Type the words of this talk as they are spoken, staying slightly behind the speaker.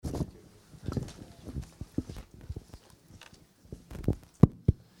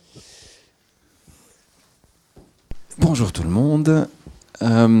Bonjour tout le monde.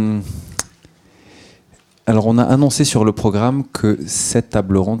 Alors on a annoncé sur le programme que cette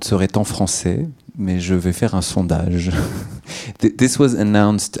table ronde serait en français, mais je vais faire un sondage. This was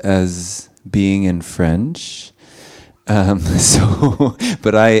announced as being in French.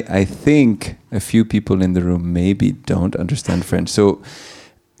 But I think a few people in the room maybe don't understand French. So,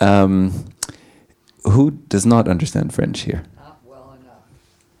 who does not understand French here? Not well enough.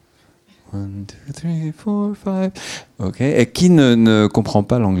 1, 2, 3, 4, 5. Ok. Et qui ne comprend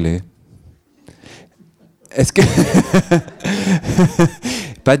pas l'anglais? Est-ce que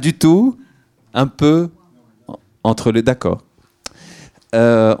pas du tout? Un peu entre les. D'accord.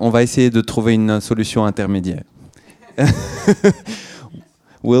 On va essayer de trouver une solution intermédiaire.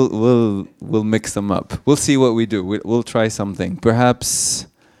 we'll mix them up. We'll see what we do. We'll try something. Perhaps,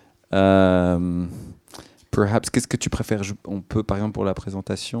 qu'est-ce que tu préfères? On peut, par exemple, pour la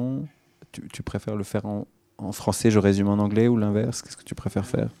présentation, tu préfères le faire en français, je résume en anglais, ou l'inverse? Qu'est-ce que tu préfères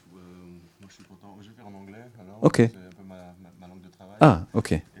faire? Moi, je suis content. Je vais faire en anglais. Alors, ok. C'est un peu ma langue de travail. Ah,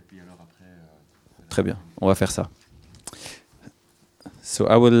 ok. Et puis alors après. Très bien. On va faire ça. So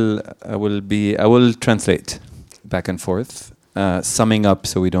I will translate back and forth, summing up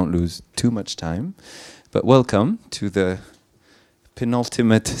so we don't lose too much time. But welcome to the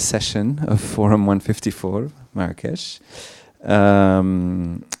penultimate session of Forum 154, Marrakesh.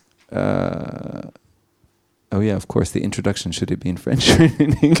 Oh yeah, of course, the introduction, should it be in French or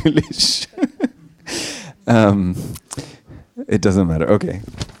in English? It doesn't matter, okay.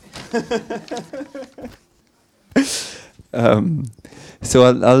 So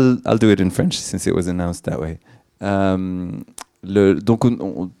I'll do it in French since it was announced that way. Donc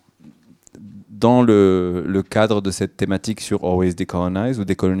dans le cadre de cette thématique sur Always Decolonize, ou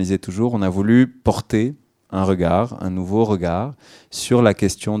décoloniser toujours, on a voulu porter un nouveau regard sur la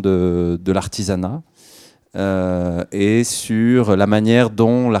question de l'artisanat et sur la manière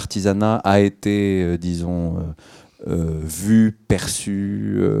dont l'artisanat a été, vu,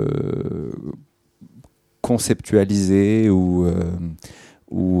 perçu, conceptualisé ou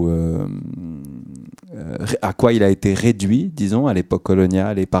à quoi il a été réduit, disons, à l'époque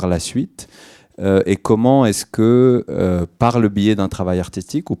coloniale et par la suite, et comment est-ce que, par le biais d'un travail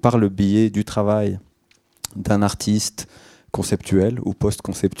artistique ou par le biais du travail d'un artiste conceptuel ou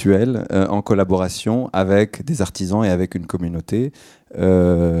post-conceptuel, en collaboration avec des artisans et avec une communauté,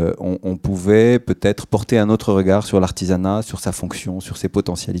 on pouvait peut-être porter un autre regard sur l'artisanat, sur sa fonction, sur ses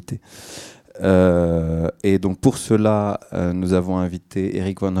potentialités. Et donc pour cela, nous avons invité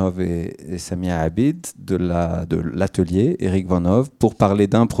Eric Van Hove et Samia Abid de l'atelier Eric Van Hove pour parler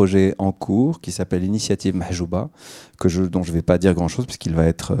d'un projet en cours qui s'appelle Initiative Mahjouba, dont je ne vais pas dire grand-chose puisqu'il va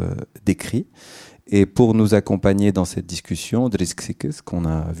être décrit. Et pour nous accompagner dans cette discussion, Driss Ksikes, qu'on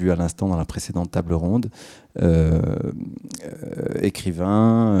a vu à l'instant dans la précédente table ronde,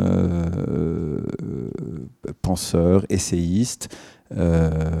 écrivain, penseur, essayiste,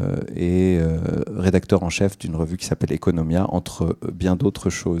 et rédacteur en chef d'une revue qui s'appelle Economia, entre bien d'autres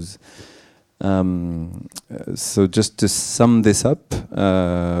choses. So just to sum this up,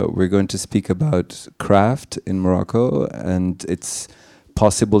 we're going to speak about craft in Morocco and its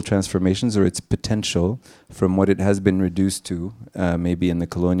possible transformations or its potential from what it has been reduced to, maybe in the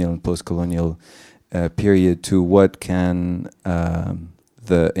colonial and post-colonial period, to what can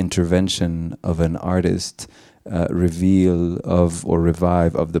the intervention of an artist reveal of or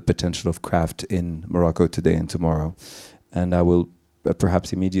revive of the potential of craft in Morocco today and tomorrow. And I will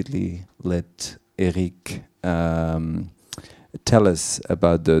perhaps immediately let Eric tell us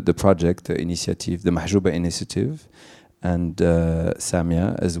about the project, the initiative, the Mahjouba initiative, and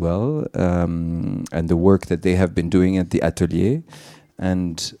Samia as well, and the work that they have been doing at the atelier.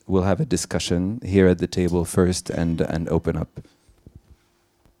 And we'll have a discussion here at the table first and open up.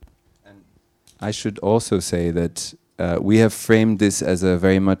 I should also say that we have framed this as a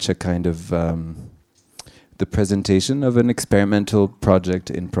very much a kind of the presentation of an experimental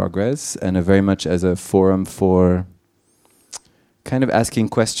project in progress, and a very much as a forum for kind of asking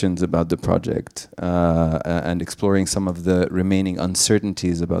questions about the project and exploring some of the remaining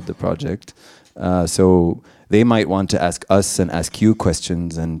uncertainties about the project. So they might want to ask us and ask you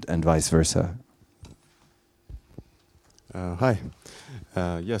questions and vice versa. Hi.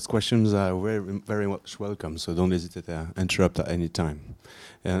 Yes, questions are very much welcome, so don't hesitate to interrupt at any time.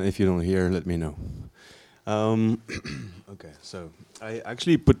 And if you don't hear, let me know. Okay, so I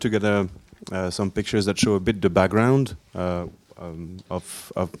actually put together some pictures that show a bit the background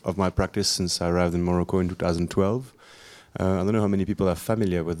of my practice since I arrived in Morocco in 2012. I don't know how many people are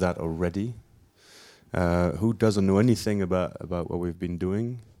familiar with that already. Who doesn't know anything about what we've been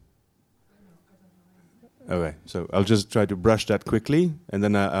doing? Okay, so I'll just try to brush that quickly, and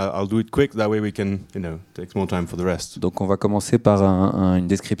then I'll do it quick. That way we can, take more time for the rest. Donc on va commencer par une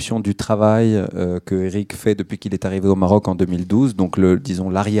description du travail que Eric fait depuis qu'il est arrivé au Maroc en 2012, donc disons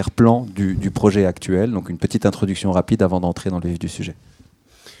l'arrière-plan du projet actuel, donc une petite introduction rapide avant d'entrer dans le vif du sujet.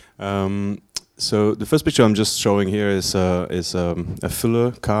 So the first picture I'm just showing here is a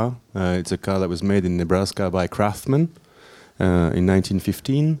Fuller car. It's a car that was made in Nebraska by Craftsman in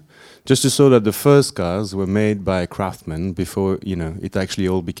 1915. Just to show that the first cars were made by Craftsman before, it actually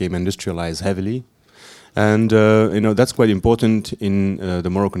all became industrialized heavily. And, that's quite important in the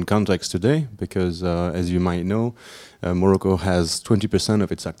Moroccan context today because, as you might know, Morocco has 20%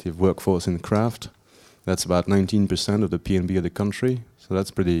 of its active workforce in craft. That's about 19% of the PNB of the country. So that's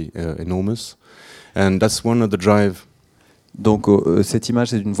pretty enormous. And that's one of the drive. Donc cette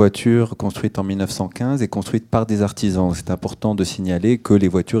image est d'une voiture construite en 1915 et construite par des artisans. C'est important de signaler que les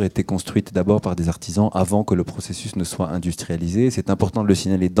voitures étaient construites d'abord par des artisans avant que le processus ne soit industrialisé. C'est important de le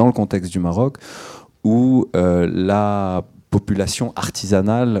signaler dans le contexte du Maroc où la population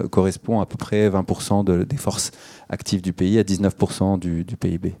artisanale correspond à peu près 20% des forces actives du pays, à 19% du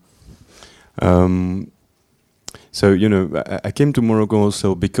PIB. So, I came to Morocco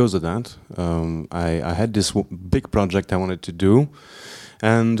also because of that. I had this big project I wanted to do.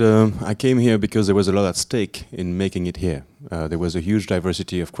 And I came here because there was a lot at stake in making it here. There was a huge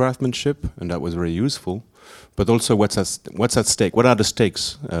diversity of craftsmanship, and that was very useful. But also what's at stake? What are the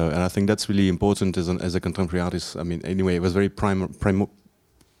stakes? And I think that's really important as a contemporary artist. I mean, anyway, it was very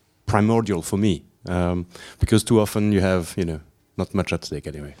primordial for me. Because too often you have, not much at stake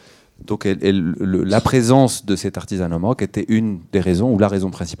anyway. Donc la présence de cet artisanat au Maroc était une des raisons, ou la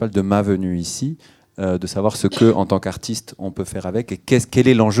raison principale de ma venue ici, de savoir ce que, en tant qu'artiste, on peut faire avec et quel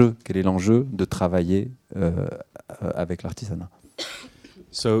est l'enjeu de travailler avec l'artisanat.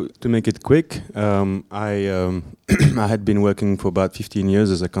 So to make it quick, I had been working for about 15 years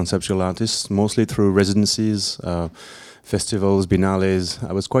as a conceptual artist, mostly through residencies, festivals, biennales.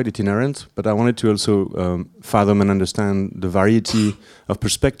 I was quite itinerant, but I wanted to also fathom and understand the variety of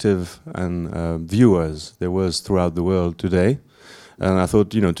perspective and viewers there was throughout the world today. And I thought,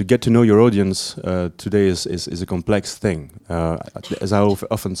 to get to know your audience today is a complex thing. As I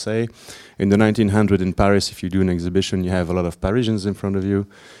often say, in the 1900s in Paris, if you do an exhibition, you have a lot of Parisians in front of you.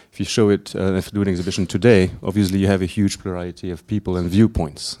 If you show it, if you do an exhibition today, obviously you have a huge plurality of people and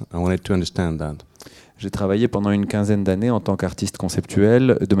viewpoints. I wanted to understand that. J'ai travaillé pendant une quinzaine d'années en tant qu'artiste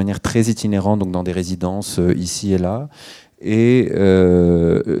conceptuel, de manière très itinérante, donc dans des résidences ici et là. Et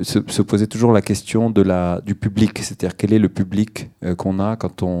se posait toujours la question du public, c'est-à-dire quel est le public qu'on a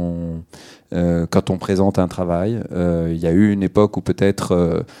quand on présente un travail. Il y a eu une époque où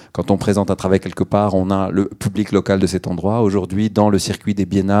peut-être quand on présente un travail quelque part, on a le public local de cet endroit. Aujourd'hui, dans le circuit des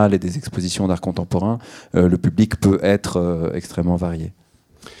biennales et des expositions d'art contemporain, le public peut être extrêmement varié.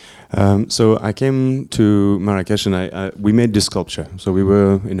 So I came to Marrakesh and we made this sculpture. So we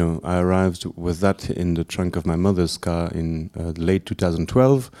were, I arrived with that in the trunk of my mother's car in late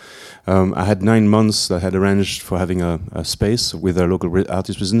 2012. I had 9 months that I had arranged for having a space with a local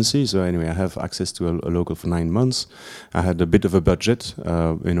artist residency. So anyway, I have access to a local for 9 months. I had a bit of a budget,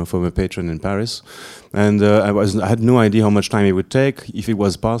 from a patron in Paris. And I had no idea how much time it would take, if it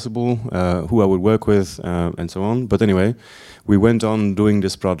was possible, who I would work with, and so on. But anyway, we went on doing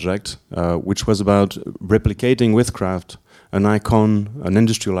this project, which was about replicating with craft an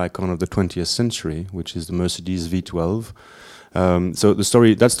industrial icon of the 20th century, which is the Mercedes V12. So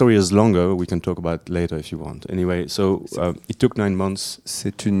that story is longer. We can talk about it later if you want. Anyway, so it took 9 months.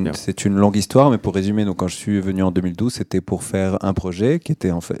 C'est une longue histoire, mais pour résumer, donc quand je suis venu en 2012, c'était pour faire un projet qui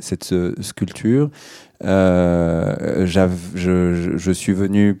était en fait cette sculpture. Je suis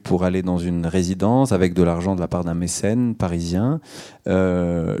venu pour aller dans une résidence avec de l'argent de la part d'un mécène parisien.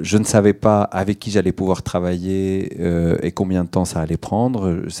 Je ne savais pas avec qui j'allais pouvoir travailler et combien de temps ça allait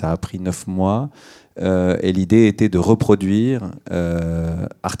prendre. Ça a pris 9 mois. Et l'idée était de reproduire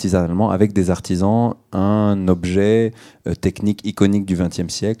artisanalement avec des artisans un objet technique iconique du XXe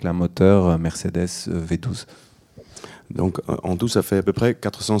siècle, un moteur Mercedes V12. Donc en tout, ça fait à peu près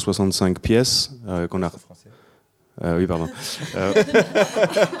 465 pièces qu'on a. Oui, pardon.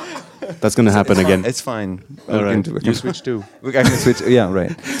 That's going to happen again. It's fine. All right. You switch too. I can switch. Yeah,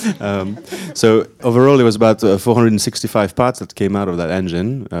 right. So overall, there was about 465 parts that came out of that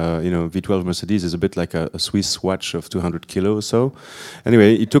engine. V12 Mercedes is a bit like a Swiss watch of 200 kilos or so.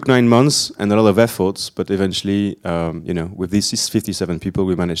 Anyway, it took 9 months and a lot of efforts, but eventually, with these 57 people,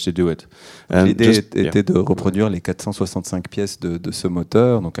 we managed to do it. L'idée était de reproduire les 465 pièces de ce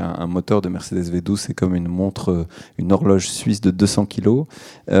moteur. Donc un moteur de Mercedes V12, c'est comme une montre, une horloge suisse de 200 kilos.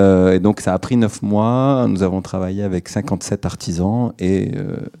 Et donc ça a pris 9 mois, nous avons travaillé avec 57 artisans et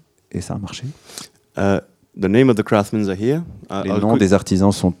ça a marché. The name of the craftsmen are here. Les noms des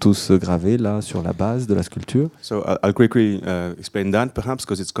artisans sont tous gravés là sur la base de la sculpture. So I'll quickly explain that perhaps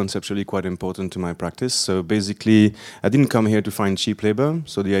because it's conceptually quite important to my practice. So basically, I didn't come here to find cheap labor.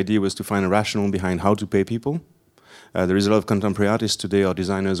 So the idea was to find a rationale behind how to pay people. There is a lot of contemporary artists today or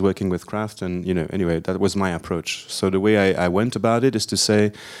designers working with craft, and anyway, that was my approach. So the way I went about it is to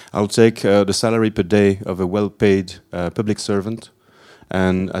say, I'll take the salary per day of a well-paid public servant.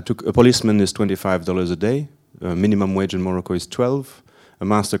 And I took a policeman is $25 a day. Minimum wage in Morocco is 12. A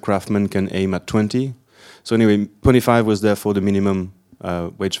master craftsman can aim at 20. So anyway, 25 was therefore the minimum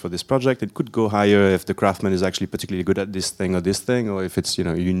wage for this project. It could go higher if the craftsman is actually particularly good at this thing, or if it's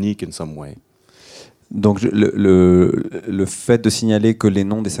unique in some way. Donc le fait de signaler que les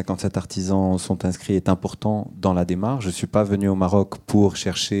noms des 57 artisans sont inscrits est important dans la démarche. Je ne suis pas venu au Maroc pour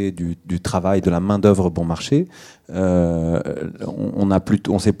chercher du travail, de la main-d'œuvre bon marché. On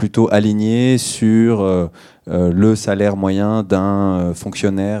s'est plutôt aligné sur le salaire moyen d'un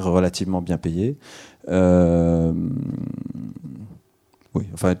fonctionnaire relativement bien payé. Oui,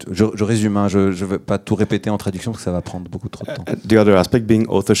 enfin, je résume, hein, je ne vais pas tout répéter en traduction parce que ça va prendre beaucoup trop de temps. The other aspect being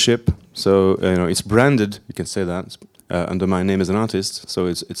authorship. So it's branded, you can say that, under my name as an artist. So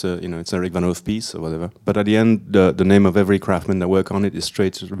it's a Rick Van Hoof piece or whatever. But at the end, the name of every craftsman that work on it is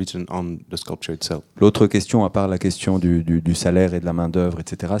straight written on the sculpture itself. L'autre question, à part la question du salaire et de la main d'œuvre,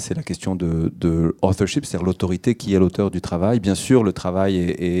 etc., c'est la question de authorship, c'est-à-dire l'autorité qui est l'auteur du travail. Bien sûr, le travail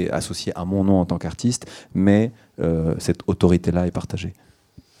est associé à mon nom en tant qu'artiste, mais cette autorité-là est partagée.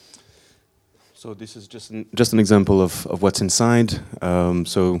 So this is just an example of what's inside.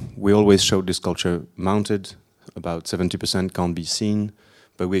 So we always showed this sculpture mounted. About 70% can't be seen,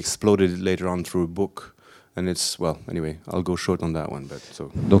 but we exploded it later on through a book. And it's, well, anyway, I'll go short on that one.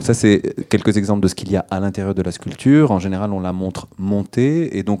 Donc ça, c'est quelques exemples de ce qu'il y a à l'intérieur de la sculpture. En général, on la montre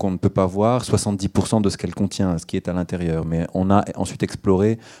montée, et donc on ne peut pas voir 70% de ce qu'elle contient, ce qui est à l'intérieur. Mais on a ensuite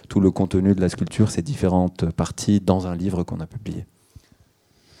exploré tout le contenu de la sculpture, ces différentes parties, dans un livre qu'on a publié.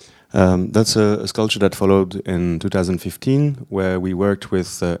 That's a sculpture that followed in 2015, where we worked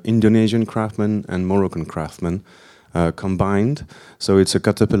with Indonesian craftsmen and Moroccan craftsmen combined. So it's a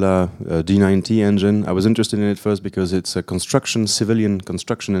Caterpillar D90 engine. I was interested in it first because it's a civilian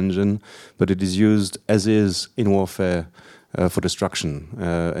construction engine, but it is used as is in warfare for destruction.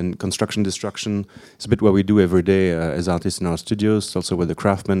 And construction destruction is a bit what we do every day as artists in our studios. It's also what the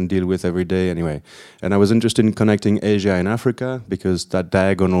craftsmen deal with every day anyway. And I was interested in connecting Asia and Africa because that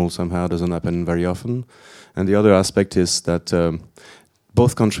diagonal somehow doesn't happen very often. And the other aspect is that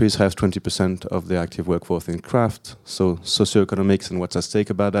both countries have 20% of the active workforce in craft. So socioeconomics and what's at stake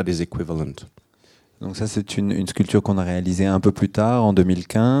about that is equivalent. Donc ça, c'est une sculpture qu'on a réalisée un peu plus tard, en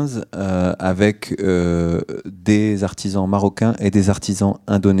 2015, avec des artisans marocains et des artisans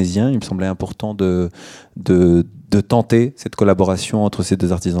indonésiens. Il me semblait important de tenter cette collaboration entre ces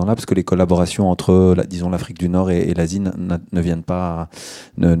deux artisans-là, parce que les collaborations entre, disons, l'Afrique du Nord et l'Asie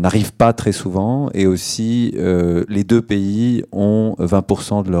n'arrivent pas très souvent. Et aussi, les deux pays ont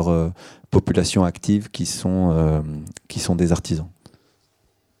 20% de leur population active qui sont des artisans.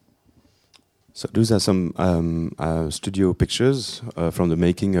 So those are some studio pictures from the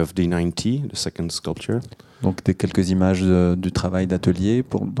making of D90, the second sculpture. Donc quelques images du travail d'atelier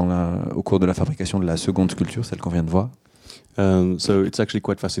au cours de la fabrication de la seconde sculpture, celle qu'on vient de voir. So it's actually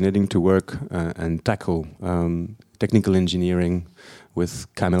quite fascinating to work and tackle technical engineering with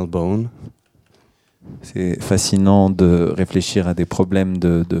camel bone. C'est fascinant de réfléchir à des problèmes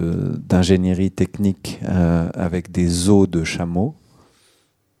d'ingénierie technique avec des os de chameau.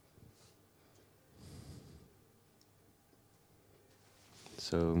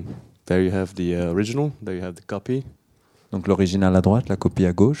 So there you have the original, there you have the copy. Donc l'original à droite, la copie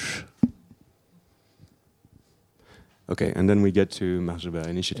à gauche. Okay, and then we get to Mahjouba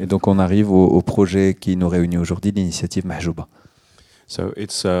initiative. Et donc on arrive au projet qui nous réunit aujourd'hui, l'initiative Mahjouba. So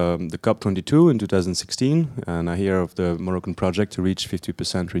it's the COP22 in 2016, and I hear of the Moroccan project to reach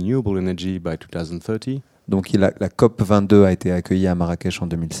 50% renewable energy by 2030. Donc la COP22 a été accueillie à Marrakech en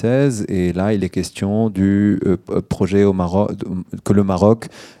 2016 et là il est question du projet au Maroc, que le Maroc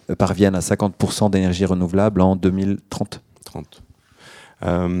parvienne à 50% d'énergie renouvelable en 2030.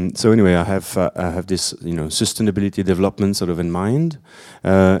 So anyway, I have this sustainability development sort of in mind,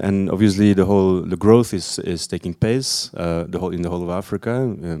 and obviously the growth is taking pace in the whole of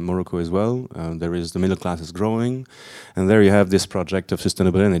Africa, Morocco as well. The middle class is growing, and there you have this project of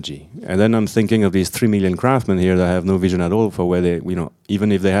sustainable energy. And then I'm thinking of these 3 million craftsmen here that have no vision at all for where they,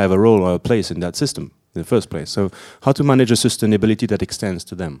 even if they have a role or a place in that system in the first place. So how to manage a sustainability that extends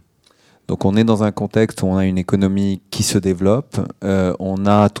to them? Donc on est dans un contexte où on a une économie qui se développe, on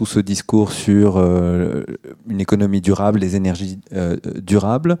a tout ce discours sur une économie durable, les énergies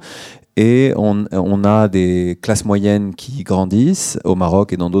durables, et on a des classes moyennes qui grandissent au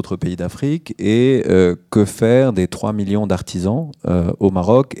Maroc et dans d'autres pays d'Afrique. Et que faire des 3 millions d'artisans au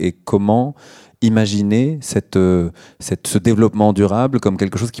Maroc, et comment imaginer ce développement durable comme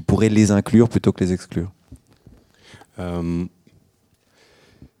quelque chose qui pourrait les inclure plutôt que les exclure?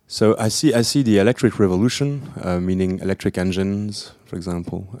 So I see the electric revolution, meaning electric engines, for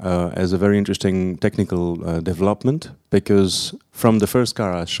example, as a very interesting technical development, because from the first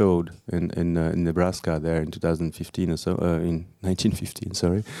car I showed in Nebraska there in 2015 or so, in 1915,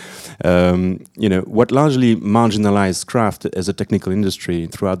 sorry, what largely marginalized craft as a technical industry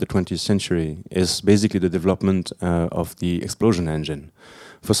throughout the 20th century is basically the development of the explosion engine.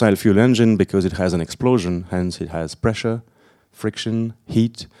 Fossil fuel engine, because it has an explosion, hence it has pressure, friction,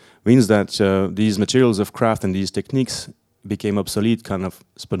 heat, means that these materials of craft and these techniques became obsolete kind of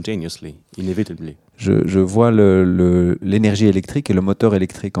spontaneously, inevitably. Je vois l'énergie électrique et le moteur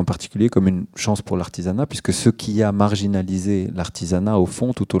électrique en particulier comme une chance pour l'artisanat, puisque ce qui a marginalisé l'artisanat au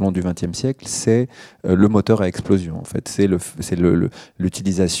fond tout au long du XXe siècle, c'est le moteur à explosion. En fait, c'est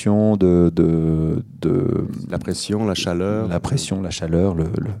l'utilisation de la pression, la chaleur,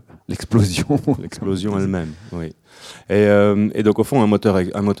 l'explosion, l'explosion elle-même. Oui. Et donc au fond, un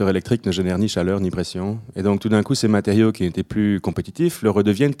moteur électrique ne génère ni chaleur ni pression. Et donc tout d'un coup, ces matériaux qui n'étaient plus compétitifs le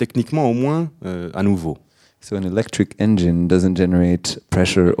redeviennent techniquement au moins à nouveau. So an electric engine doesn't generate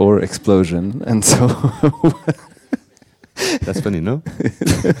pressure or explosion, and so that's funny, no?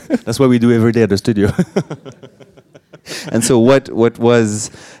 That's what we do every day at the studio. And so what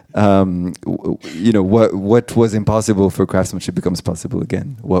was what was impossible for craftsmanship becomes possible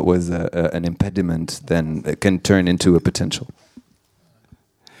again. What was an impediment then can turn into a potential?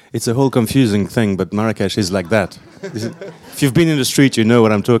 It's a whole confusing thing, but Marrakesh is like that. If you've been in the street, you know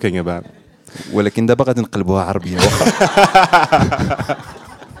what I'm talking about. ولكن دابا غادي نقلبوها عربية.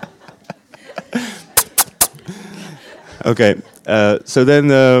 Okay, so then,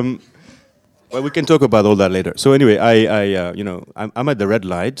 well, we can talk about all that later. So anyway, I'm at the red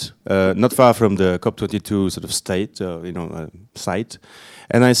light, not far from the COP22 sort of site,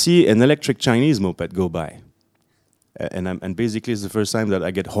 and I see an electric Chinese moped go by. And basically it's the first time that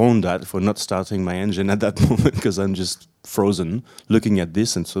I get horned at for not starting my engine at that moment, because I'm just frozen, looking at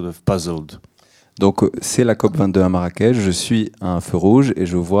this and sort of puzzled. Donc c'est la COP22 à Marrakech, je suis à un feu rouge et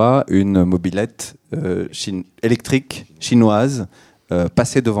je vois une mobilette électrique chinoise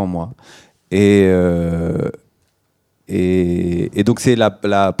passer devant moi. Et donc c'est la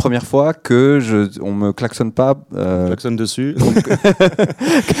première fois que on me klaxonne pas. Klaxonne dessus.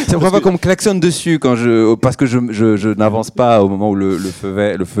 C'est la première fois qu'on me klaxonne dessus parce que je n'avance pas au moment où le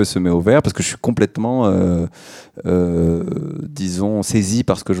feu se met au vert, parce que je suis complètement, disons, saisi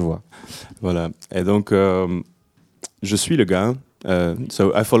par ce que je vois. Voilà. Et donc je suis le gars.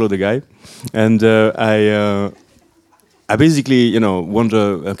 So I follow the guy, and I basically,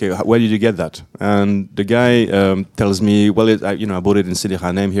 wonder, okay, where did you get that? And the guy tells me, well, I bought it in Sidi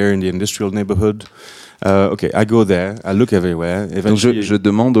Khanem here in the industrial neighborhood. Okay, I go there, I look everywhere. Donc je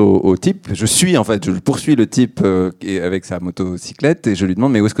demande au type, je poursuis le type avec sa motocyclette et je lui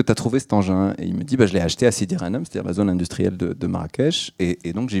demande, mais où est-ce que tu as trouvé cet engin? Et il me dit, je l'ai acheté à Sidi Khanem, c'est-à-dire la zone industrielle de Marrakech,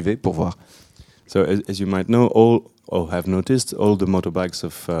 et donc j'y vais pour voir. So as you might know, have noticed, all the motorbikes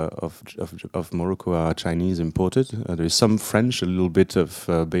of Morocco are Chinese imported. There is some French, a little bit of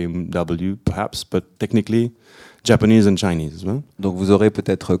BMW perhaps, but technically Japanese and Chinese. Well? Donc vous aurez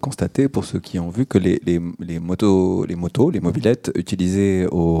peut-être constaté, pour ceux qui ont vu, que les mobilettes utilisées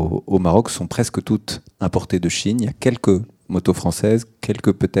au Maroc sont presque toutes importées de Chine. Il y a quelques motos françaises,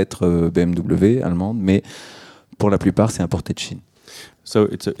 quelques peut-être BMW allemandes, mais pour la plupart c'est importé de Chine. So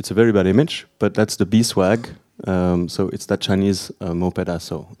it's a very bad image, but that's the B-Swag. So it's that Chinese moped I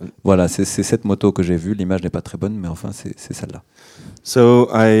saw. Voilà, c'est cette moto que j'ai vue. L'image n'est pas très bonne, mais enfin c'est celle-là. So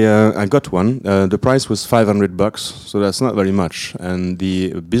I got one. The price was $500, so that's not very much. And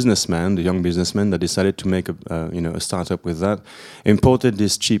the young businessman that decided to make a startup with that, imported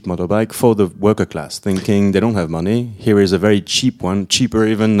this cheap motorbike for the worker class, thinking they don't have money. Here is a very cheap one, cheaper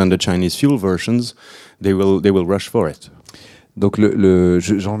even than the Chinese fuel versions. They will rush for it. Donc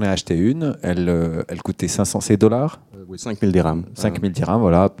j'en ai acheté une, elle coûtait $500. Oui, 5000 dirhams. 5000 dirhams,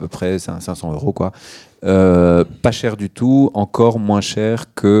 voilà, à peu près 500 €, quoi. Pas cher du tout, encore moins cher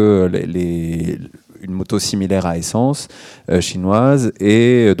que une moto similaire à essence chinoise.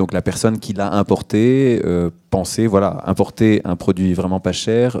 Et donc la personne qui l'a importé pensait, importer un produit vraiment pas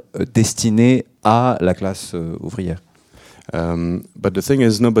cher destiné à la classe ouvrière. But the thing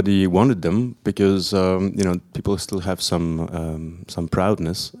is, nobody wanted them because people still have some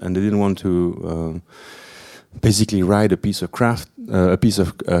proudness, and they didn't want to basically ride a piece of crap.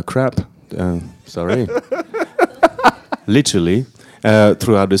 Sorry, literally.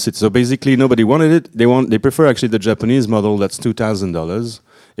 Throughout the city. So basically, nobody wanted it. They prefer actually the Japanese model. That's $2,000,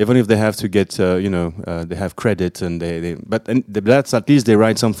 even if they have to get, they have credit and that's at least they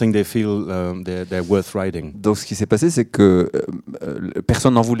ride something they feel they're worth riding. Donc ce qui s'est passé, c'est que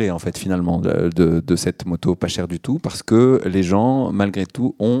personne n'en voulait en fait finalement de cette moto pas chère du tout, parce que les gens malgré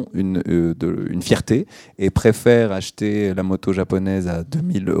tout ont une fierté et préfèrent acheter la moto japonaise à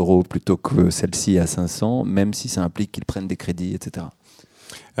 2 000 € plutôt que celle-ci à 500, même si ça implique qu'ils prennent des crédits, etc.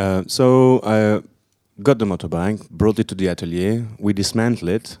 So I got the motorbike, brought it to the atelier, we dismantled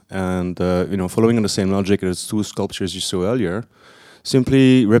it, and following on the same logic as 2 sculptures you saw earlier,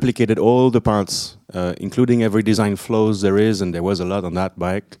 simply replicated all the parts, including every design flows there is, and there was a lot on that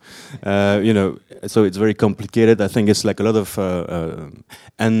bike. So it's very complicated. I think it's like a lot of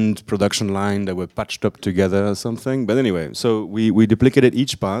end production line that were patched up together or something. But anyway, so we duplicated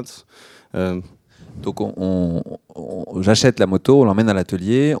each part. Donc j'achète la moto, on l'emmène à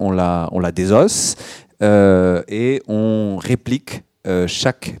l'atelier, on la désosse et on réplique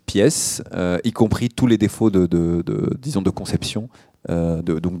chaque pièce, y compris tous les défauts disons de conception,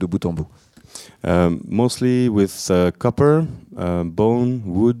 donc de bout en bout. Mostly with copper, bone,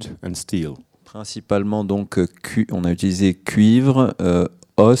 wood and steel. Principalement donc on a utilisé cuivre,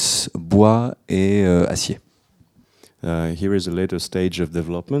 os, bois et acier. Here is a later stage of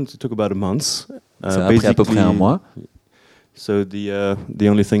development. It took about a month. Ça a pris à peu près un mois. So the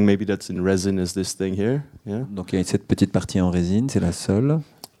only thing maybe that's in resin is this thing here. Yeah. Donc il y a cette petite partie en résine, c'est la seule.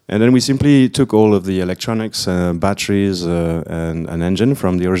 And then we simply took all of the electronics, batteries, and an engine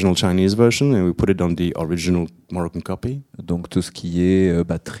from the original Chinese version, and we put it on the original Moroccan copy. Donc tout ce qui est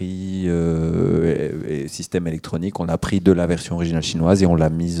batterie et système électronique, on l'a pris de la version originale chinoise et on l'a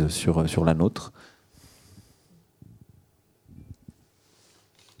mise sur la nôtre.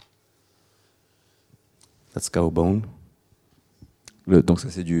 That's cow bone. Donc ça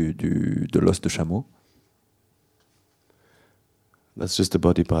c'est de l'os de chameau. That's just the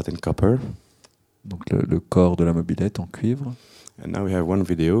body part in copper. Donc le corps de la mobilette en cuivre. And now we have one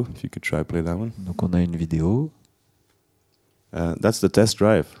video. If you could try play that one. Donc on a une vidéo. That's the test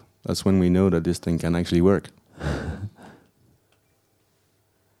drive. That's when we know that this thing can actually work.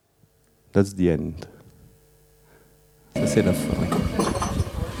 That's the end. Ça c'est la fin. Oui.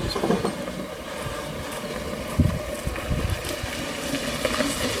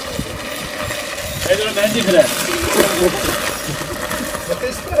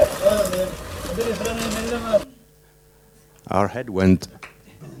 Our head went.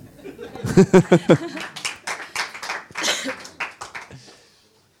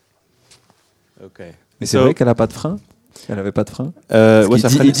 Okay. Mais c'est vrai qu'elle n'a pas de frein. Elle n'avait pas de frein.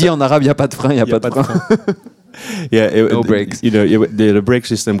 Il dit en arabe, il n'y a pas de frein, il n'y a pas de frein. Yeah, no brakes. The brake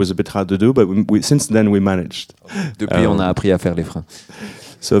system was a bit hard to do, but since then we managed. Depuis, on a appris à faire les freins.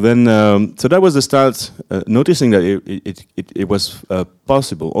 So then, so that was the start. Noticing that it was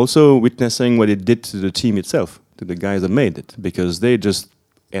possible. Also witnessing what it did to the team itself, to the guys that made it, because they just,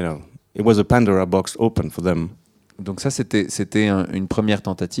 it was a Pandora box open for them. Donc ça, c'était une première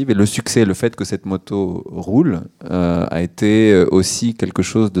tentative. Et le succès, le fait que cette moto roule, a été aussi quelque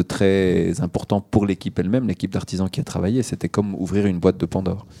chose de très important pour l'équipe elle-même, l'équipe d'artisans qui a travaillé. C'était comme ouvrir une boîte de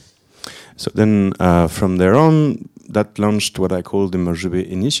Pandore. So then, from there on, that launched what I call the Mahjoube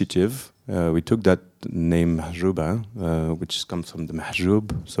Initiative. We took that name Mahjouba, which comes from the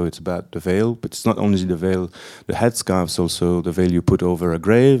Mahjoub, so it's about the veil, but it's not only the veil, the headscarf's also the veil you put over a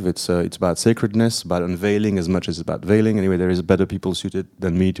grave. It's about sacredness, about unveiling as much as about veiling. Anyway, there is better people suited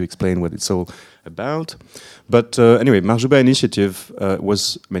than me to explain what it's all about. But anyway, Mahjouba Initiative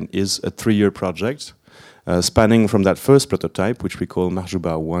is a 3-year project, spanning from that first prototype, which we call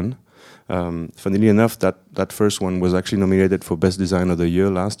Mahjouba 1. Funnily enough, that first one was actually nominated for Best Design of the Year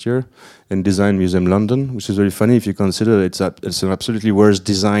last year in Design Museum London, which is very funny if you consider it's an absolutely worst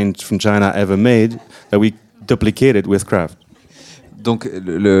design from China ever made that we duplicated with craft. Donc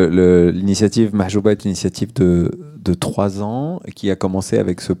l'initiative Mahjouba est une initiative de 3 ans qui a commencé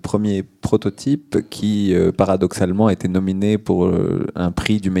avec ce premier prototype qui paradoxalement a été nominé pour un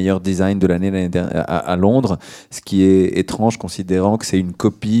prix du meilleur design de l'année dernière à Londres, ce qui est étrange considérant que c'est une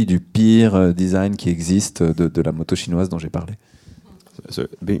copie du pire design qui existe de la moto chinoise dont j'ai parlé. So,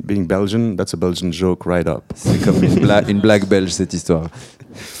 being Belgian, that's a Belgian joke right up. C'est comme une blague belge cette histoire,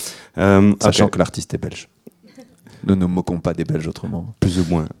 sachant que l'artiste est belge. Nous ne nous moquons pas des Belges autrement. Plus ou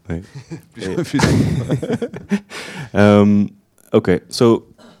moins, oui. Plus ou moins. Okay, so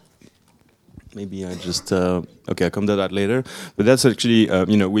maybe I just okay, I'll come to that later. But that's actually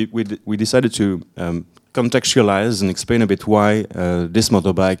we decided to contextualize and explain a bit why this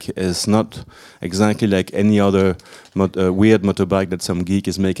motorbike is not exactly like any other weird motorbike that some geek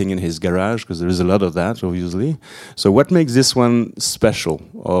is making in his garage, because there is a lot of that, obviously. So what makes this one special,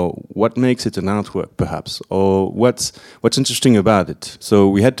 or what makes it an artwork, perhaps, or what's interesting about it? So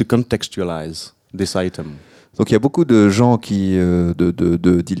we had to contextualize this item. Donc il y a beaucoup de gens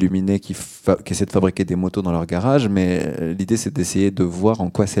d'illuminés qui essaient de fabriquer des motos dans leur garage, mais l'idée c'est d'essayer de voir en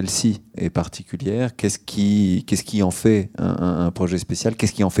quoi celle-ci est particulière, qu'est-ce qui en fait un projet spécial,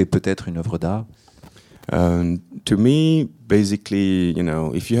 qu'est-ce qui en fait peut-être une œuvre d'art. To me, basically,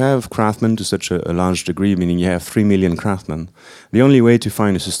 if you have craftsmen to such a large degree, meaning you have 3 million craftsmen, the only way to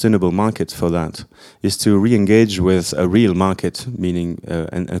find a sustainable market for that is to re-engage with a real market, meaning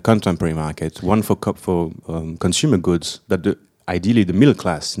a contemporary market, one for consumer goods that ideally the middle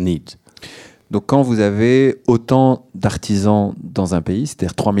class need. Donc quand vous avez autant d'artisans dans un pays,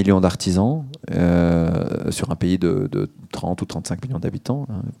 c'est-à-dire 3 millions d'artisans sur un pays de 30 ou 35 millions d'habitants,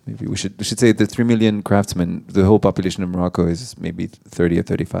 maybe we should say the 3 million craftsmen, the whole population of Morocco is maybe 30 or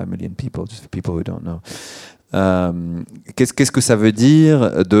 35 million people, just for people who don't know. Qu'est-ce que ça veut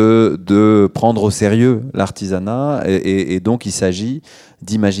dire de prendre au sérieux l'artisanat et donc il s'agit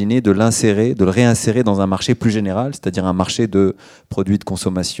d'imaginer de le réinsérer dans un marché plus général, c'est-à-dire un marché de produits de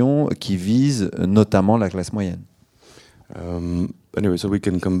consommation qui vise notamment la classe moyenne. Anyway, so we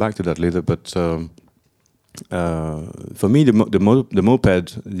can come back to that later, but for me the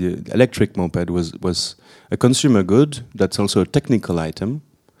moped, the electric moped was a consumer good that's also a technical item.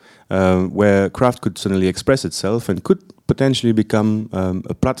 Where craft could suddenly express itself and could potentially become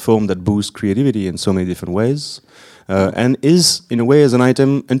a platform that boosts creativity in so many different ways, and is, in a way, as an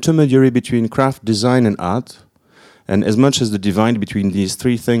item, intermediary between craft, design, and art. And as much as the divide between these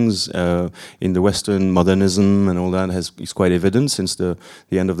three things in the Western modernism and all that is quite evident since the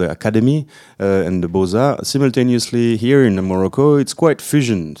end of the academy and the Beaux-Arts, simultaneously here in Morocco, it's quite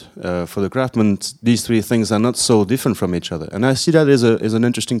fusioned. For the craftsmen, these three things are not so different from each other. And I see that as an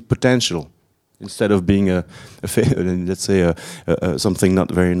interesting potential instead of being let's say, something not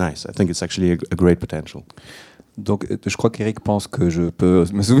very nice. I think it's actually a great potential. Donc, je crois qu'Eric pense que je peux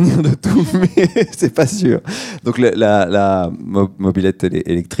me souvenir de tout, mais c'est pas sûr. Donc, la mobilette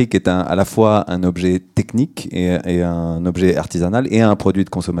électrique est à la fois un objet technique et un objet artisanal et un produit de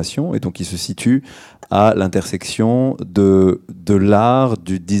consommation. Et donc, il se situe à l'intersection de l'art,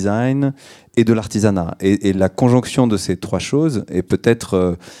 du design et de l'artisanat. Et la conjonction de ces trois choses est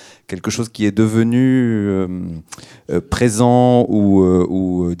peut-être quelque chose qui est devenu présent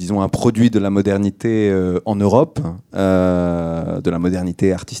ou disons un produit de la modernité en Europe, de la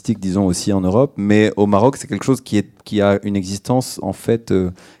modernité artistique disons aussi en Europe, mais au Maroc c'est quelque chose qui a une existence en fait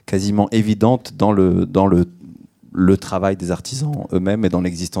quasiment évidente dans le travail des artisans eux-mêmes et dans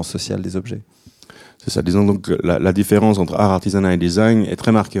l'existence sociale des objets. C'est ça, disons donc la différence entre art, artisanat et design est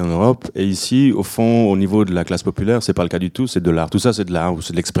très marquée en Europe, et ici, au fond, au niveau de la classe populaire, c'est pas le cas du tout, c'est de l'art. Tout ça, c'est de l'art,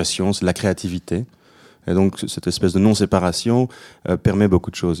 c'est de l'expression, c'est de la créativité. Et donc, cette espèce de non-séparation permet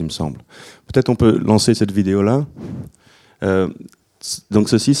beaucoup de choses, il me semble. Peut-être on peut lancer cette vidéo-là. Donc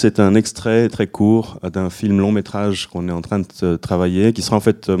ceci, c'est un extrait très court d'un film long-métrage qu'on est en train de travailler, qui sera en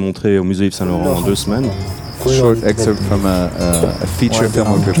fait montré au musée Yves Saint-Laurent en 2 semaines. Short excerpt from a feature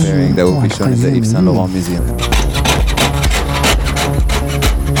film we're preparing that will be shown at the Yves Saint-Laurent Museum.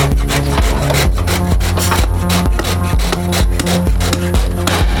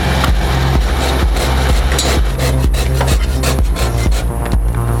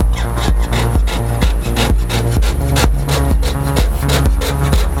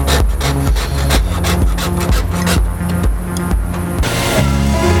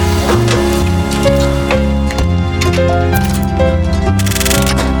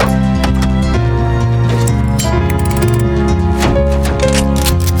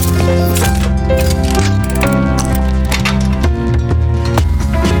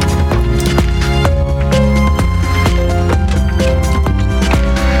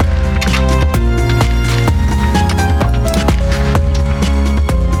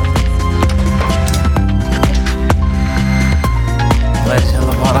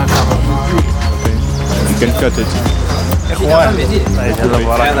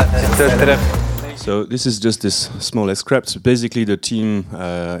 So this is just this small excerpt. Basically, the team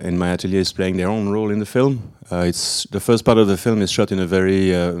in my atelier is playing their own role in the film. It's the first part of the film is shot in a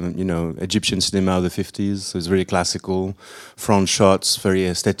very, Egyptian cinema of the 50s. So it's very classical, front shots, very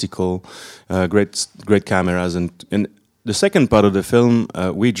aesthetical, great cameras. And the second part of the film,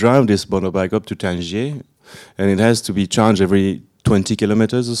 we drive this motorbike up to Tangier, and it has to be charged every 20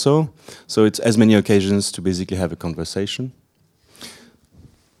 kilometers or so. So it's as many occasions to basically have a conversation.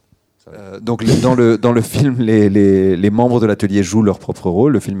 Donc dans le film, les membres de l'atelier jouent leur propre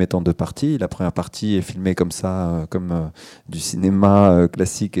rôle. Le film est en deux parties. La première partie est filmée comme ça, comme du cinéma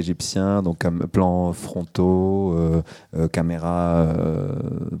classique égyptien, donc plans frontaux, caméra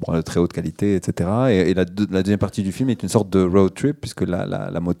de très haute qualité, etc. Et la deuxième partie du film est une sorte de road trip, puisque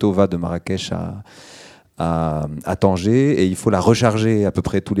la moto va de Marrakech à Tanger, et il faut la recharger à peu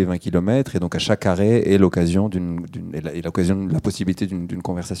près tous les 20 km, et donc à chaque arrêt est l'occasion la possibilité d'une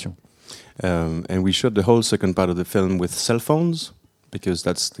conversation. And we shot the whole second part of the film with cell phones, because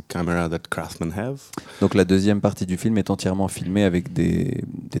that's the camera that craftsmen have. Donc la deuxième partie du film est entièrement filmée avec des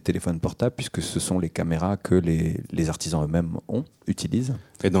téléphones portables, puisque ce sont les caméras que les artisans eux-mêmes utilisent.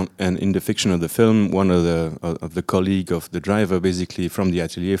 And in the fiction of the film, one of the colleague of the driver, basically from the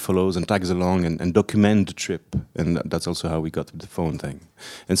atelier, follows and tags along and document the trip. And that's also how we got the phone thing.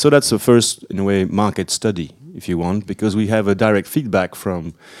 And so that's the first, in a way, market study, if you want, because we have a direct feedback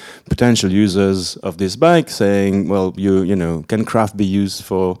from potential users of this bike saying, well, can craft be used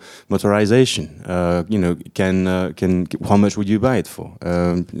for motorization? How much would you buy it for?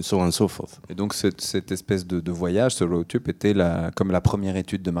 So on and so forth. Et donc cette espèce de voyage, ce road trip, était comme la première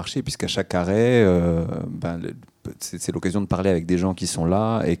étude de marché, puisqu'à chaque arrêt, c'est l'occasion de parler avec des gens qui sont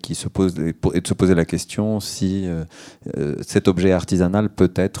là et de se poser la question si cet objet artisanal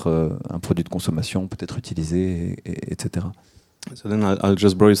peut être un produit de consommation, peut être utilisé, etc. So then I'll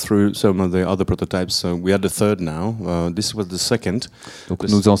just browse through some of the other prototypes. So we had the third now. This was the second. Donc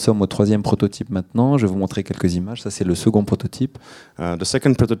nous en sommes au troisième prototype maintenant. Je vais vous montrer quelques images. Ça, c'est le second prototype. The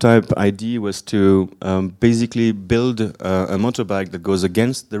second prototype idea was to basically build a motorbike that goes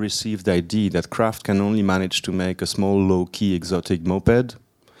against the received idea that craft can only manage to make a small, low-key, exotic moped.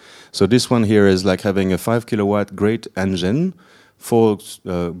 So this one here is like having a 5 kilowatt great engine, 4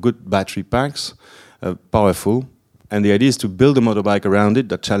 good battery packs, powerful. And the idea is to build a motorbike around it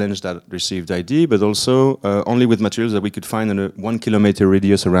that challenged that received idea, but also only with materials that we could find in a 1 kilometer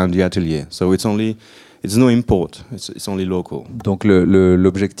radius around the atelier. So it's no import, it's only local. Donc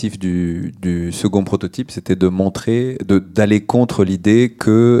l'objectif du second prototype, c'était de montrer, d'aller contre l'idée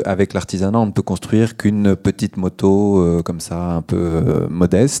qu'avec l'artisanat, on ne peut construire qu'une petite moto comme ça, un peu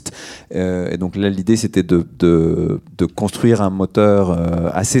modeste. Et donc là, l'idée, c'était de construire un moteur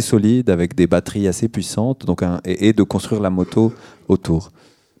assez solide, avec des batteries assez puissantes, donc et de construire la moto autour.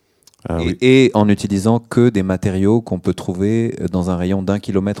 Et en utilisant que des matériaux qu'on peut trouver dans un rayon d'1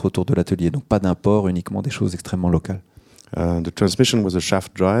 kilomètre autour de l'atelier. Donc pas d'import, uniquement des choses extrêmement locales. The transmission was a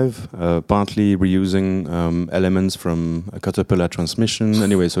shaft drive, partly reusing elements from a Caterpillar transmission.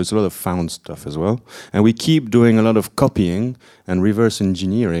 Anyway, so it's a lot of found stuff as well. And we keep doing a lot of copying and reverse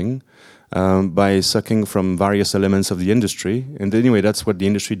engineering by sucking from various elements of the industry. And anyway, that's what the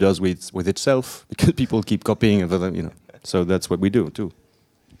industry does with itself, because people keep copying, So that's what we do too.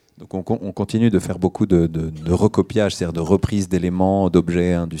 Donc on continue de faire beaucoup de recopiage, c'est-à-dire de reprise d'éléments,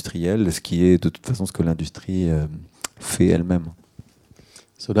 d'objets industriels, ce qui est de toute façon ce que l'industrie fait elle-même.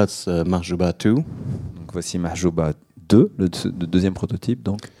 So that's Mahjouba 2. Donc voici Mahjouba 2, le deuxième prototype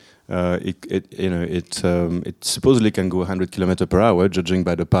donc. It supposedly can go 100 km per hour, judging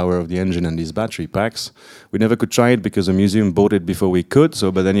by the power of the engine and these battery packs. We never could try it because the museum bought it before we could.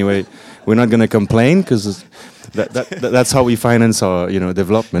 So, but anyway, we're not going to complain because that's how we finance our,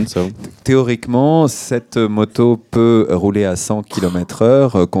 development. So. Théoriquement, cette moto peut rouler à 100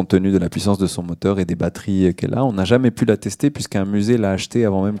 km/h compte tenu de la puissance de son moteur et des batteries qu'elle a. On n'a jamais pu la tester puisqu'un musée l'a achetée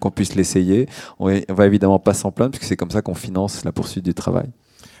avant même qu'on puisse l'essayer. On va évidemment pas s'en plaindre puisque c'est comme ça qu'on finance la poursuite du travail.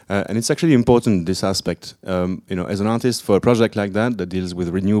 And it's actually important, this aspect. As an artist, for a project like that deals with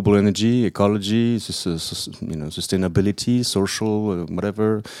renewable energy, ecology, sustainability, social,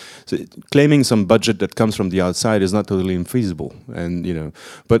 whatever, so claiming some budget that comes from the outside is not totally infeasible. And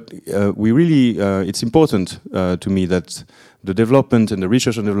but we really, it's important to me that the development and the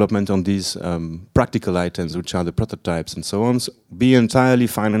research and development on these practical items, which are the prototypes and so on, be entirely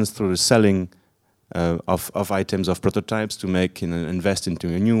financed through the selling of items, of prototypes, to make invest into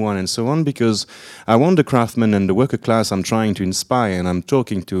a new one and so on, because I want the craftsmen and the worker class I'm trying to inspire and I'm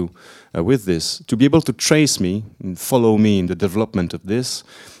talking to with this to be able to trace me and follow me in the development of this.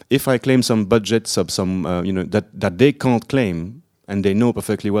 If I claim some budgets of some that they can't claim, and they know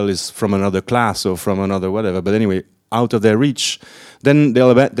perfectly well is from another class or from another whatever, but anyway, out of their reach, then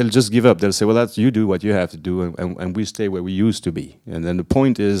they'll just give up. They'll say, well, that's, you do what you have to do, and we stay where we used to be. And then the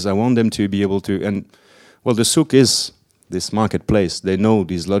point is, I want them to be able to, and well, the souk is this marketplace. They know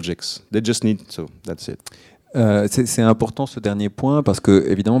these logics. They just need, so that's it. C'est important ce dernier point parce que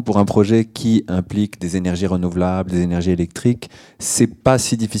évidemment pour un projet qui implique des énergies renouvelables, des énergies électriques, c'est pas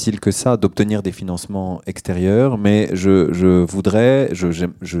si difficile que ça d'obtenir des financements extérieurs, mais j'essaye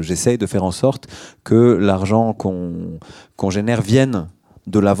de faire en sorte que l'argent qu'on génère vienne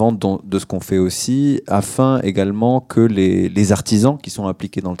de la vente de ce qu'on fait aussi, afin également que les artisans qui sont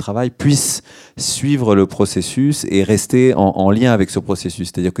impliqués dans le travail puissent suivre le processus et rester en lien avec ce processus.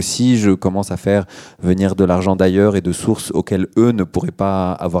 C'est-à-dire que si je commence à faire venir de l'argent d'ailleurs et de sources auxquelles eux ne pourraient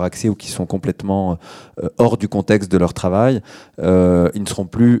pas avoir accès ou qui sont complètement hors du contexte de leur travail, ils ne seront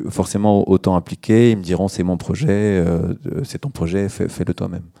plus forcément autant impliqués. Ils me diront c'est mon projet, c'est ton projet, fais-le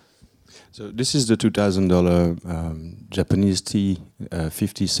toi-même. So this is the $2,000 Japanese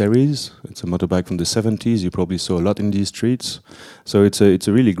T50 series. It's a motorbike from the 70s. You probably saw a lot in these streets. So it's a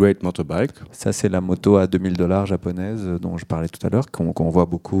really great motorbike. Ça c'est la moto à $2,000 japonaise dont je parlais tout à l'heure, qu'on voit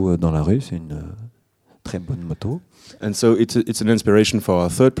beaucoup dans la rue. C'est une très bonne moto. And so it's an inspiration for our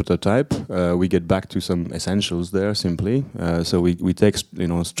third prototype. We get back to some essentials there simply. So we take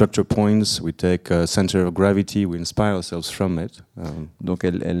structure points, we take center of gravity, we inspire ourselves from it. Donc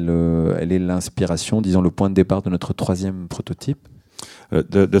elle est l'inspiration, disons le point de départ de notre troisième prototype.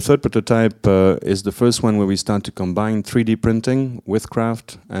 The third prototype is the first one where we start to combine 3D printing with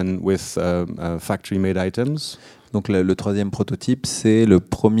craft and with factory-made items. Donc le troisième prototype, c'est le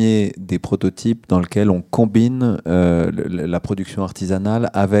premier des prototypes dans lequel on combine la production artisanale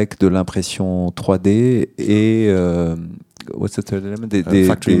avec de l'impression 3D et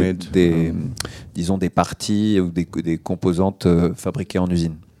disons des parties ou des composantes fabriquées en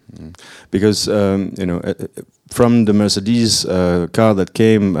usine. Because from the Mercedes car that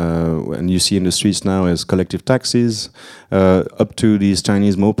came and you see in the streets now as collective taxis, up to these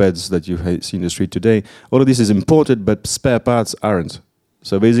Chinese mopeds that you see in the street today, all of this is imported, but spare parts aren't.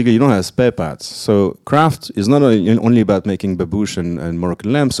 So basically, you don't have spare parts. So craft is not only about making babouche and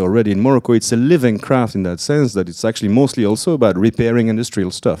Moroccan lamps. Already in Morocco, it's a living craft in that sense that it's actually mostly also about repairing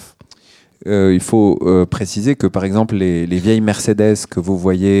industrial stuff. Il faut préciser que par exemple les vieilles Mercedes que vous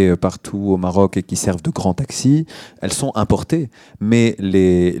voyez partout au Maroc et qui servent de grands taxis, elles sont importées, mais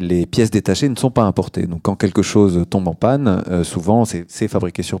les pièces détachées ne sont pas importées. Donc quand quelque chose tombe en panne, souvent c'est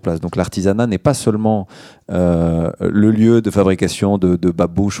fabriqué sur place. Donc l'artisanat n'est pas seulement le lieu de fabrication de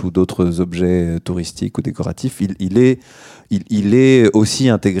babouches ou d'autres objets touristiques ou décoratifs, il est aussi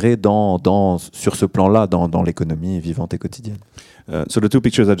intégré sur ce plan-là dans l'économie vivante et quotidienne. So the two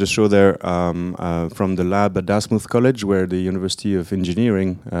pictures I just showed there from the lab at Dartmouth College, where the University of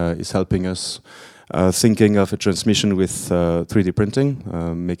Engineering is helping us thinking of a transmission with 3D printing,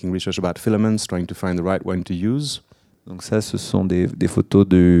 making research about filaments, trying to find the right one to use. Donc ça, ce sont des photos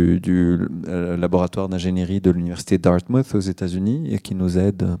du laboratoire d'ingénierie de l'université Dartmouth aux États-Unis et qui nous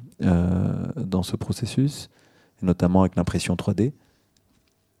aident dans ce processus, et notamment avec l'impression 3D.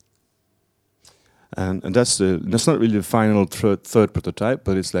 And that's not really the final third prototype,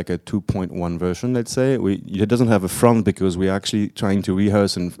 but it's like a 2.1 version, let's say. It doesn't have a front because we're actually trying to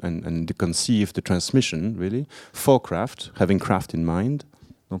rehearse and conceive the transmission, really, for craft, having craft in mind.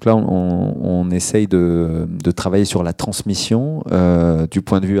 Donc là, on essaye de travailler sur la transmission du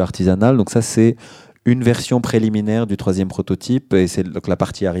point de vue artisanal. Donc ça, c'est une version préliminaire du troisième prototype, et c'est donc la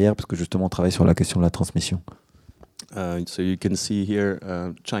partie arrière, parce que justement, on travaille sur la question de la transmission. So you can see here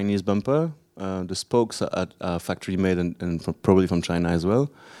Chinese bumper. The spokes are factory made and probably from China as well.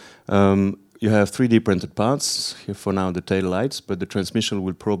 You have 3D printed parts, here for now the tail lights, but the transmission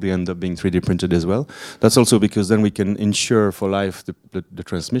will probably end up being 3D printed as well. That's also because then we can ensure for life the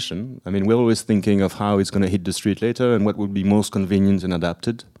transmission. I mean, we're always thinking of how it's going to hit the street later and what would be most convenient and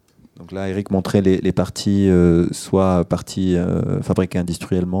adapted. Donc là, Eric montrait les parties, soit parties fabriquées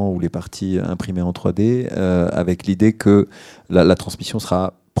industriellement ou les parties imprimées en 3D, avec l'idée que la transmission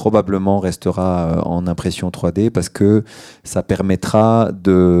probablement restera en impression 3D parce que ça permettra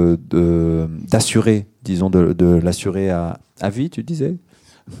d'assurer, disons, de l'assurer à vie, tu disais ?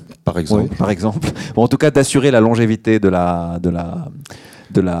 Par exemple. Oui, par exemple. Bon, en tout cas, d'assurer la longévité oui,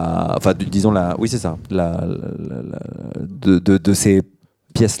 c'est ça, de ces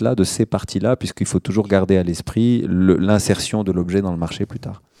pièces-là, de ces parties-là, puisqu'il faut toujours garder à l'esprit l'insertion de l'objet dans le marché plus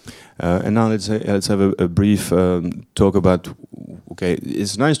tard. And now let's have a brief talk about. Okay,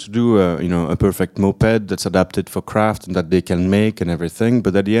 it's nice to do a perfect moped that's adapted for craft and that they can make and everything.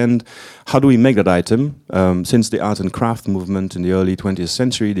 But at the end, how do we make that item? Since the art and craft movement in the early 20th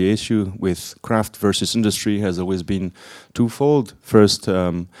century, the issue with craft versus industry has always been twofold. First,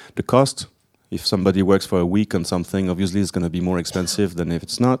 the cost. If somebody works for a week on something, obviously it's going to be more expensive than if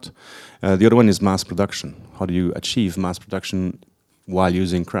it's not. The other one is mass production. How do you achieve mass production while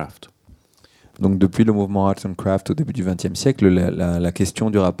using craft? Donc depuis le mouvement Arts and Craft au début du XXe siècle, la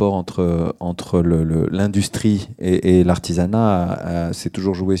question du rapport entre l'industrie et l'artisanat s'est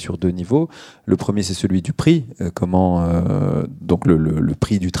toujours jouée sur deux niveaux. Le premier, c'est celui du prix, donc le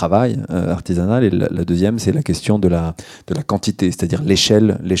prix du travail artisanal, et la deuxième, c'est la question de la quantité, c'est-à-dire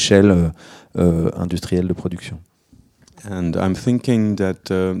l'échelle industrielle de production. And I'm thinking that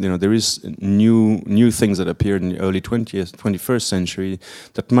there is new things that appear in the early 21st century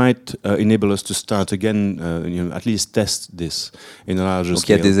that might enable us to start again, at least test this in a larger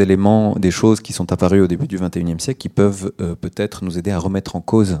scale. Donc il y a des éléments, des choses qui sont apparues au début du XXIe siècle qui peuvent peut-être nous aider à remettre en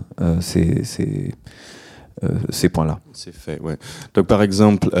cause ces points-là. C'est fait, ouais. Donc par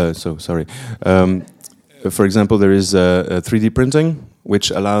exemple, for example, there is 3D printing,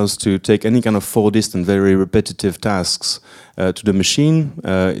 which allows to take any kind of Fordist and very repetitive tasks to the machine.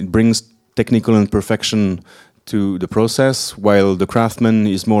 It brings technical imperfection to the process, while the craftsman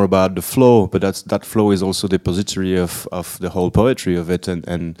is more about the flow, but that flow is also the depository of the whole poetry of it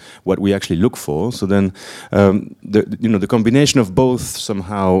and what we actually look for. So then, the combination of both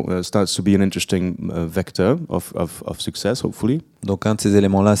somehow starts to be an interesting vector of success, hopefully. Donc un de ces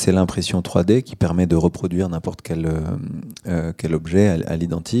éléments-là, c'est l'impression 3D qui permet de reproduire n'importe quel objet à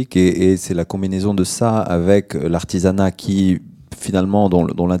l'identique, et c'est la combinaison de ça avec l'artisanat qui finalement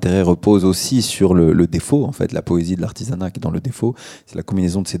dont l'intérêt repose aussi sur le défaut, en fait, la poésie de l'artisanat qui est dans le défaut. C'est la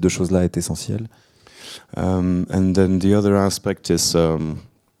combinaison de ces deux choses-là est essentielle. And then the other aspect is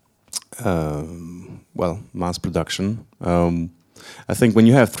mass production. I think when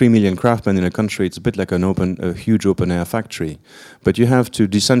you have 3 million craftsmen in a country, it's a bit like a huge open-air factory. But you have to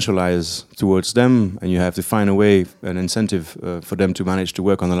decentralize towards them, and you have to find a way, an incentive for them to manage to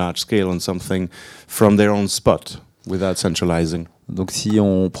work on a large scale on something from their own spot, without centralizing. Donc si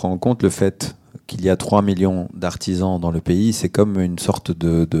on prend en compte le fait qu'il y a 3 millions d'artisans dans le pays, c'est comme une sorte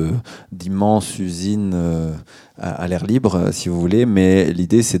d'immense usine à l'air libre, si vous voulez, mais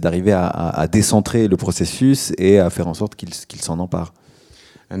l'idée c'est d'arriver à décentrer le processus et à faire en sorte qu'il s'en empare.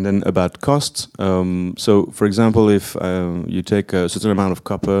 And then about cost, so for example, if you take a certain amount of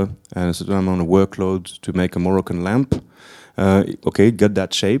copper and a certain amount of workload to make a Moroccan lamp, it got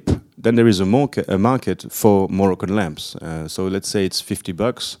that shape. Then there is a market for Moroccan lamps. So let's say it's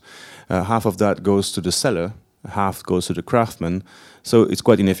 $50. Half of that goes to the seller, half goes to the craftsman. So it's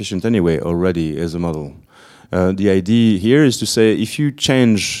quite inefficient anyway already as a model. The idea here is to say if you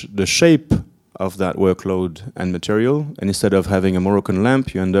change the shape of that workload and material, and instead of having a Moroccan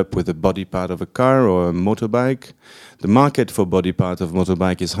lamp, you end up with a body part of a car or a motorbike. The market for body part of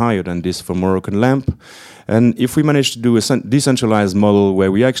motorbike is higher than this for Moroccan lamp. And if we manage to do a decentralized model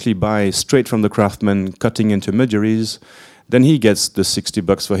where we actually buy straight from the craftsman, cutting intermediaries, then he gets the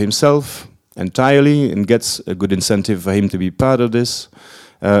 $60 for himself entirely and gets a good incentive for him to be part of this.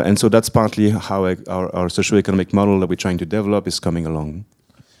 And so that's partly how our socio-economic model that we're trying to develop is coming along.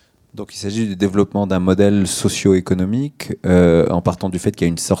 Donc il s'agit du développement d'un modèle socio-économique en partant du fait qu'il y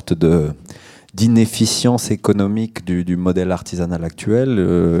a une sorte d'inefficience économique du modèle artisanal actuel.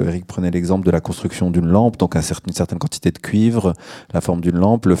 Eric prenait l'exemple de la construction d'une lampe, donc une certaine quantité de cuivre, la forme d'une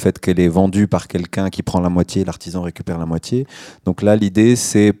lampe, le fait qu'elle est vendue par quelqu'un qui prend la moitié, l'artisan récupère la moitié. Donc là, l'idée,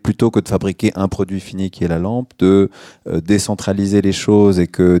 c'est plutôt que de fabriquer un produit fini qui est la lampe, de décentraliser les choses et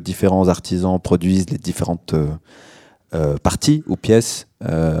que différents artisans produisent les différentes parties ou pièces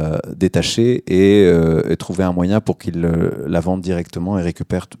détachées et trouver un moyen pour qu'ils la vendent directement et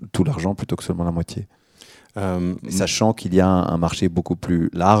récupèrent tout l'argent plutôt que seulement la moitié. Sachant qu'il y a un marché beaucoup plus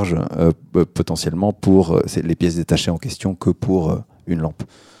large potentiellement pour les pièces détachées en question que pour une lampe.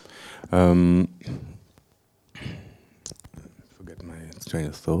 Forget my train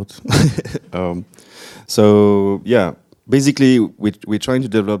of thought. Basically, we're trying to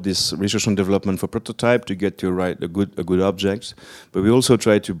develop this research and development for prototype to get to a good object, but we also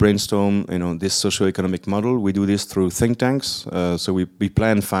try to brainstorm, this socio-economic model. We do this through think tanks. So we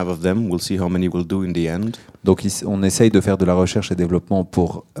plan 5 of them. We'll see how many we'll do in the end. Donc on essaye de faire de la recherche et développement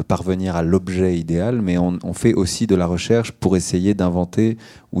pour parvenir à l'objet idéal, mais on fait aussi de la recherche pour essayer d'inventer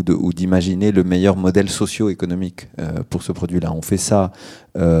ou d'imaginer le meilleur modèle socio-économique pour ce produit-là. On fait ça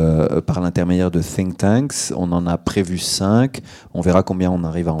par l'intermédiaire de think tanks. On en a prévu 5. On verra combien on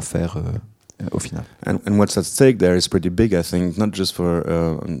arrive à en faire au final. And what's at stake there is pretty big, I think, not just for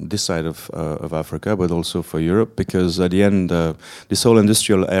this side of Africa, but also for Europe, because at the end, this whole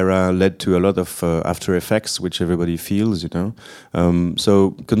industrial era led to a lot of after effects, which everybody feels, you know.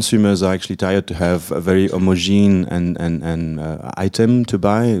 So consumers are actually tired to have a very homogene and item to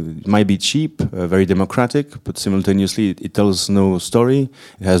buy. It might be cheap, very democratic, but simultaneously it tells no story,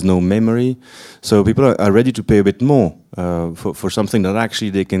 it has no memory. So people are ready to pay a bit more. For something that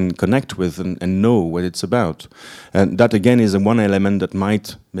actually they can connect with and know what it's about. And that again is one element that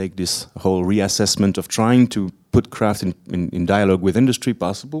might make this whole reassessment of trying to put craft in dialogue with industry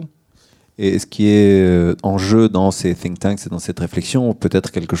possible. Et ce qui est en jeu dans ces think tanks et dans cette réflexion, peut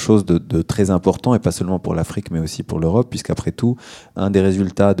être quelque chose de très important, et pas seulement pour l'Afrique, mais aussi pour l'Europe, puisqu'après tout, un des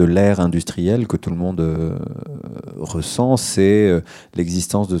résultats de l'ère industrielle que tout le monde ressent, c'est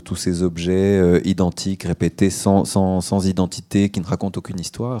l'existence de tous ces objets identiques, répétés, sans identité, qui ne racontent aucune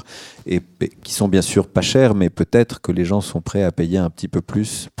histoire, et qui sont bien sûr pas chers, mais peut-être que les gens sont prêts à payer un petit peu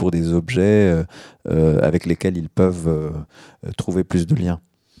plus pour des objets avec lesquels ils peuvent trouver plus de liens.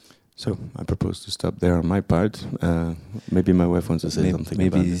 So I propose to stop there on my part. Maybe my wife wants to say something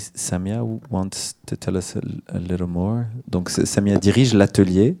about it. Maybe Samia wants to tell us a little more. Donc Samia dirige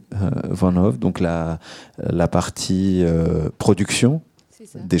l'atelier Van Hove, donc la partie production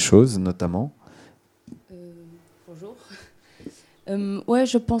des choses notamment. Bonjour. Ouais,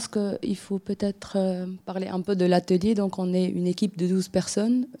 je pense qu'il faut peut-être parler un peu de l'atelier. Donc on est une équipe de 12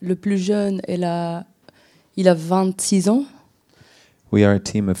 personnes. Le plus jeune, il a 26 ans. We are a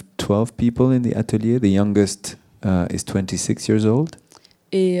team of 12 people in the atelier. The youngest is 26 years old.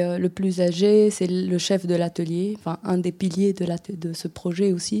 Et le plus âgé, c'est le chef de l'atelier, enfin un des piliers de ce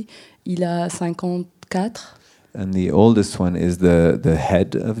projet aussi. Il a 54. And the oldest one is the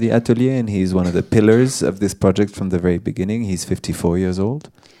head of the atelier, and he's one of the pillars of this project from the very beginning. He's 54 years old.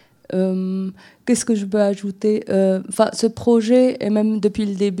 Qu'est-ce que je peux ajouter? Ce projet est même depuis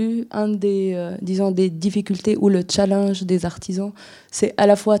le début un des, disons, des difficultés ou le challenge des artisans, c'est à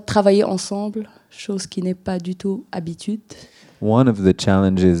la fois travailler ensemble, chose qui n'est pas du tout habitude. One of the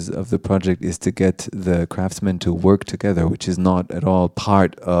challenges of the project is to get the craftsmen to work together, which is not at all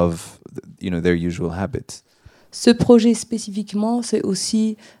part of their usual habits. Ce projet spécifiquement, c'est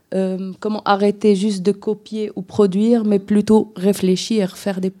aussi comment arrêter juste de copier ou produire, mais plutôt réfléchir,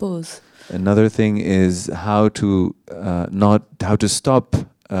 faire des pauses. Another thing is how to stop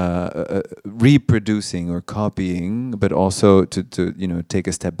reproducing or copying, but also to take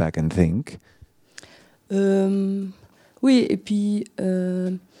a step back and think. Oui, et puis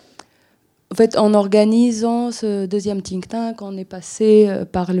en fait, en organisant ce deuxième think tank, on est passé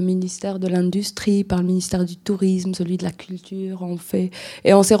par le ministère de l'Industrie, par le ministère du Tourisme, celui de la Culture,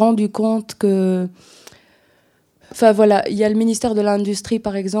 et on s'est rendu compte que, enfin voilà, il y a le ministère de l'Industrie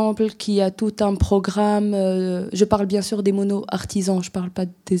par exemple qui a tout un programme. Je parle bien sûr des mono-artisans, je parle pas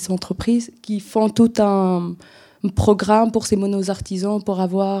des entreprises qui font tout un programme pour ces monos-artisans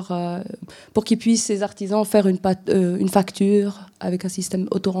pour qu'ils puissent, ces artisans, faire une facture avec un système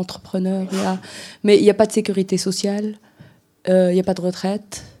auto-entrepreneur. Mais il n'y a pas de sécurité sociale, il n'y a pas de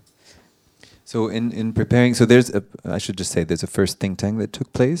retraite. So in preparing, I should just say there's a first think tank that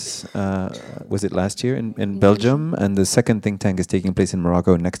took place, was it last year in Belgium? And the second think tank is taking place in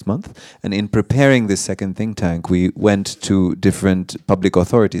Morocco next month. And in preparing this second think tank, we went to different public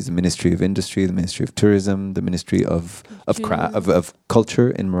authorities, the Ministry of Industry, the Ministry of Tourism, the Ministry of Culture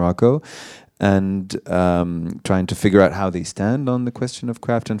in Morocco, and trying to figure out how they stand on the question of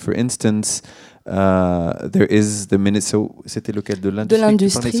craft. And for instance, there is c'était lequel de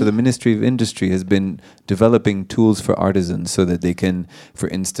l'industrie? So the Ministry of Industry has been developing tools for artisans so that they can, for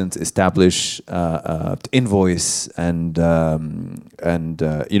instance, establish invoice and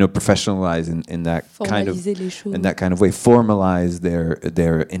professionalize in that kind of way, formalize their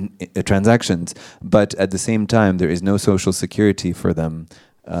transactions. But at the same time, there is no social security for them.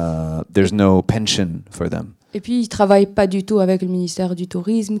 There's no pension for them. Et puis, ils ne travaillent pas du tout avec le ministère du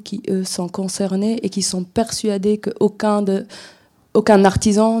Tourisme, qui, eux, sont concernés et qui sont persuadés qu'aucun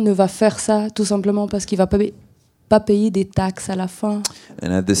artisan ne va faire ça, tout simplement parce qu'il ne va pas payer des taxes à la fin.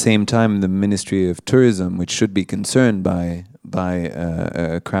 And at the same time, the Ministry of Tourism, which should be concerned by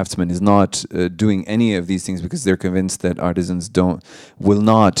craftsmen, is not doing any of these things because they're convinced that artisans will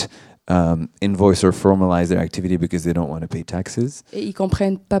not invoice or formalize their activity because they don't want to pay taxes. Et ils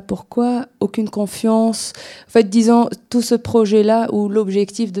comprennent pas pourquoi, aucune confiance. En fait, disons, tout ce projet-là, ou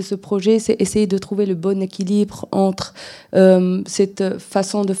l'objectif de ce projet, c'est essayer de trouver le bon équilibre entre cette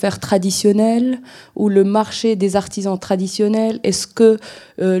façon de faire traditionnelle, ou le marché des artisans traditionnels, et ce que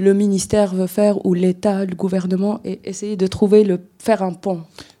le ministère veut faire, ou l'État, le gouvernement, et essayer de faire un pont.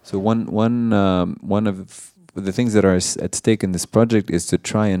 So one of the things that are at stake in this project is to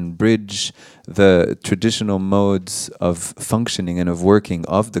try and bridge the traditional modes of functioning and of working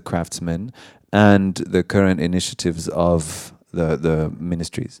of the craftsmen and the current initiatives of the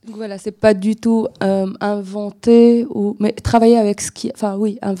ministries. Donc voilà, c'est pas du tout inventer, mais travailler avec ce qui... Enfin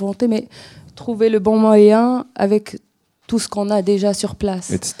oui, inventer, mais trouver le bon moyen avec tout ce qu'on a déjà sur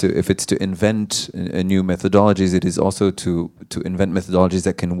place. If it's to invent new methodologies, it is also to invent methodologies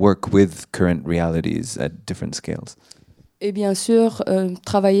that can work with current realities at different scales. Et bien sûr,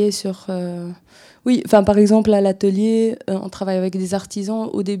 travailler sur... oui, enfin par exemple à l'atelier, on travaille avec des artisans.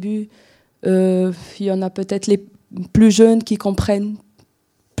 Au début, il y en a peut-être les plus jeunes qui comprennent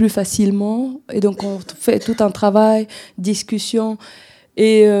plus facilement. Et donc on fait tout un travail, discussion.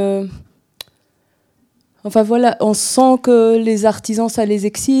 Et... enfin voilà, on sent que les artisans, ça les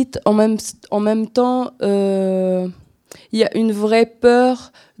excite. En même temps, il y a une vraie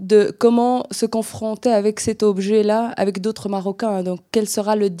peur de comment se confronter avec cet objet-là, avec d'autres Marocains. Donc, quel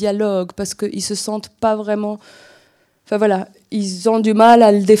sera le dialogue? Parce qu'ils se sentent pas vraiment... Enfin voilà, ils ont du mal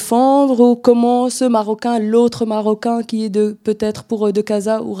à le défendre. Ou comment ce Marocain, l'autre Marocain qui est peut-être pour eux de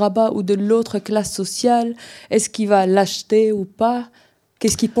Casa ou Rabat ou de l'autre classe sociale, est-ce qu'il va l'acheter ou pas?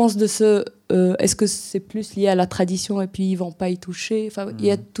 Qu'est-ce qu'ils pensent de ce... est-ce que c'est plus lié à la tradition et puis ils vont pas y toucher? Enfin, il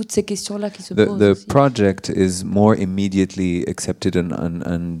y a toutes ces questions-là qui se posent. The aussi. project is more immediately accepted and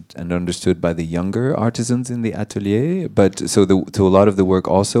understood by the younger artisans in the atelier, but so a lot of the work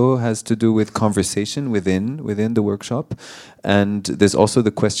also has to do with conversation within the workshop, and there's also the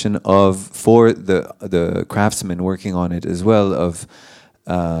question of, for the craftsmen working on it as well, of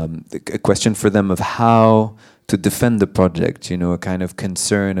a question for them of how to defend the project, you know, a kind of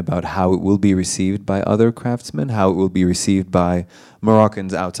concern about how it will be received by other craftsmen, how it will be received by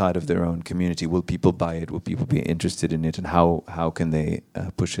Moroccans outside of their own community. Will people buy it? Will people be interested in it? And how can they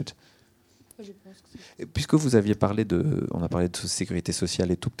push it? Puisque vous aviez parlé on a parlé de sécurité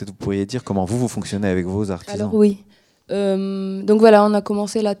sociale et tout, peut-être vous pourriez dire comment vous fonctionnez avec vos artisans. Alors oui. Donc voilà, on a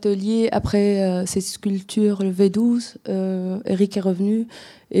commencé l'atelier après ces sculptures, le V12. Eric est revenu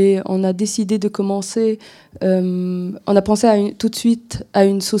et on a décidé de commencer. On a pensé tout de suite à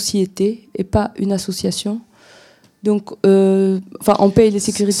une société et pas une association. Donc, on paye les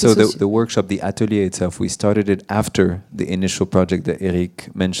sécurités sociales. So the workshop, the atelier itself, we started it after the initial project that Eric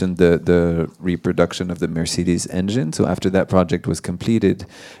mentioned, the reproduction of the Mercedes engine. So after that project was completed,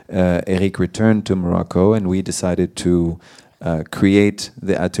 Eric returned to Morocco and we decided to create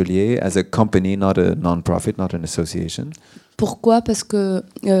the atelier as a company, not a non-profit, not an association. Pourquoi? Parce que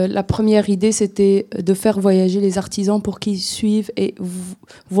la première idée, c'était de faire voyager les artisans pour qu'ils suivent et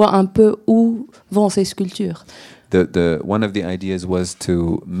voient un peu où vont ces sculptures. One of the ideas was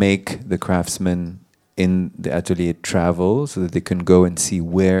to make the craftsmen in the atelier travel so that they can go and see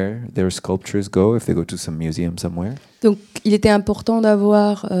where their sculptures go if they go to some museum somewhere. Donc, il était important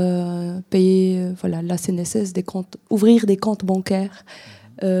d'avoir payé la CNSS, ouvrir des comptes bancaires,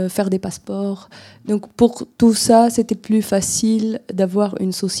 faire des passeports. Donc, pour tout ça, c'était plus facile d'avoir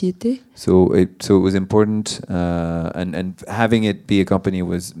une société. So it was important, and having it be a company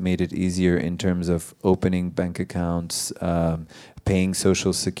made it easier in terms of opening bank accounts, paying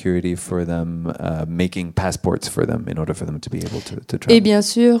social security for them, making passports for them in order for them to be able to travel. Et bien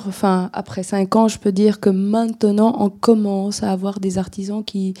sûr, après 5 ans, je peux dire que maintenant, on commence à avoir des artisans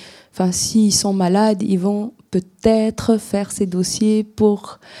qui, s'ils sont malades, ils vont peut-être faire ces dossiers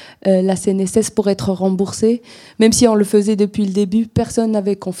pour la CNSS pour être remboursés. Même si on le faisait depuis le début, personne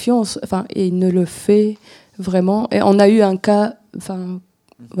n'avait confiance, et il ne le fait vraiment. Et on a eu un cas,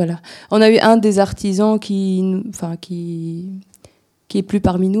 on a eu un des artisans qui est plus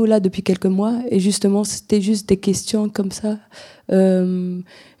parmi nous là depuis quelques mois, et justement c'était juste des questions comme ça,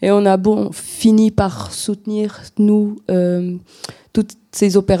 et on a fini par soutenir nous toutes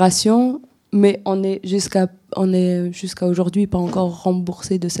ces opérations, mais on est jusqu'à aujourd'hui pas encore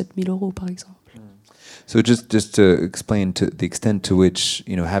remboursé de 7 000 € par exemple. So just to explain to the extent to which,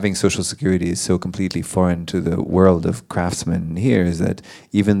 you know, having social security is so completely foreign to the world of craftsmen here, is that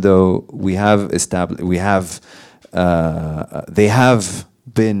even though they have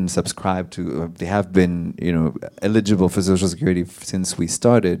been subscribed to, they have been, eligible for Social Security since we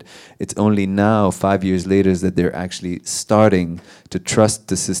started. It's only now, 5 years later, that they're actually starting to trust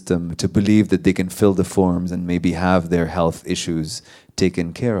the system, to believe that they can fill the forms and maybe have their health issues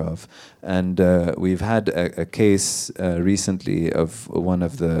taken care of. And we've had a case recently of one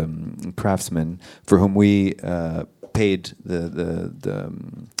of the craftsmen for whom we paid the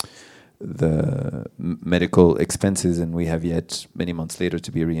medical expenses, and we have yet many months later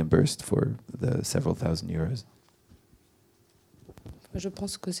to be reimbursed for the several thousand euros. Je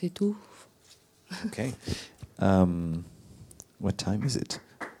pense que c'est tout. Okay. What time is it?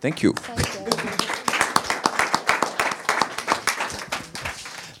 Thank you.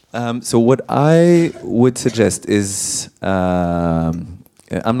 So what I would suggest is,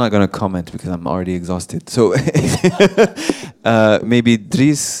 I'm not going to comment because I'm already exhausted. So maybe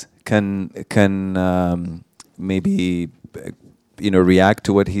Dries can maybe react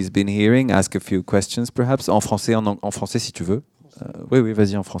to what he's been hearing, ask a few questions perhaps en français si tu veux. Oui,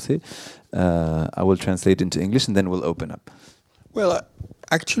 vas-y en français. I will translate into English and then we'll open up. Well,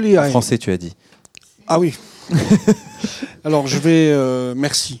 actually, en français, tu as dit. Ah oui. Alors, je vais...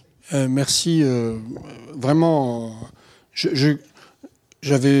 merci. Merci. Vraiment,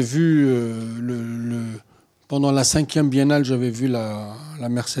 j'avais vu pendant la 5e biennale, j'avais vu la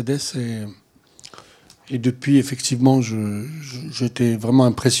Mercedes et depuis, effectivement, j'étais vraiment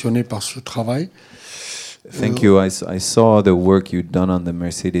impressionné par ce travail. Thank you. I saw the work you'd done on the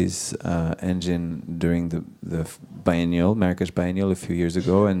Mercedes engine during the biennial, Marrakech Biennial a few years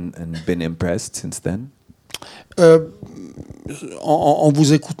ago, and been impressed since then. En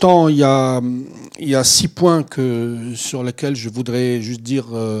vous écoutant, il y a 6 points sur lesquels je voudrais juste dire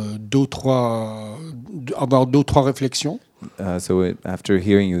avoir 2 ou 3 réflexions. So after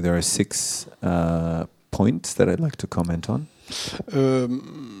hearing you, there are 6 points that I'd like to comment on.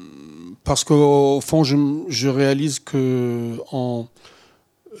 Parce qu'au fond, je réalise que en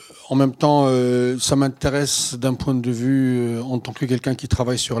même temps, ça m'intéresse d'un point de vue en tant que quelqu'un qui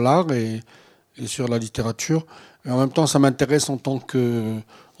travaille sur l'art et sur la littérature. Et en même temps, ça m'intéresse en tant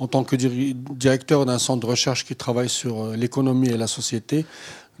que directeur d'un centre de recherche qui travaille sur l'économie et la société.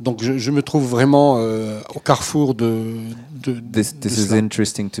 Donc, je me trouve vraiment au carrefour This is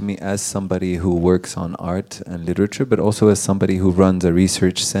interesting to me as somebody who works on art and literature, but also as somebody who runs a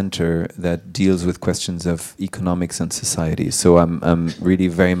research center that deals with questions of economics and society. So I'm really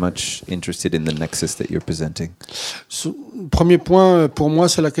very much interested in the nexus that you're presenting. Premier point, pour moi,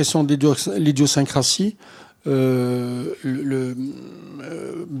 c'est la question de l'idiosyncrasie.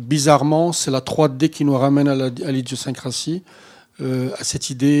 Bizarrement, c'est la 3D qui nous ramène à l'idiosyncrasie. À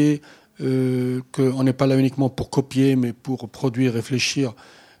cette idée qu'on n'est pas là uniquement pour copier, mais pour produire, réfléchir.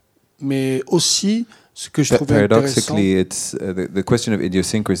 Mais aussi, ce que je trouvais intéressant... Paradoxically, it's the question of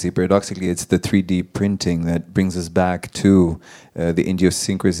idiosyncrasy. Paradoxically, it's the 3D printing that brings us back to the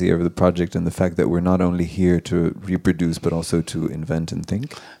idiosyncrasy of the project and the fact that we're not only here to reproduce, but also to invent and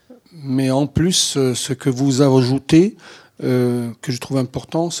think. Mais en plus, ce que vous avez ajouté, que je trouve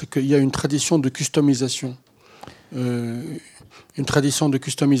important, c'est qu'il y a une tradition de customisation. Une tradition de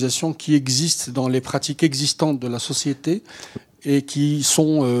customisation qui existe dans les pratiques existantes de la société et qui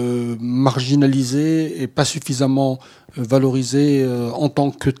sont marginalisées et pas suffisamment valorisées en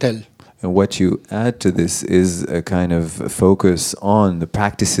tant que telles. And what you add to this is a kind of focus on the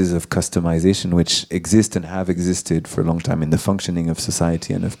practices of customization which exist and have existed for a long time in the functioning of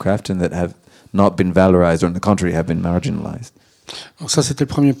society and of craft and that have not been valorized or on the contrary have been marginalized. Donc ça, c'était le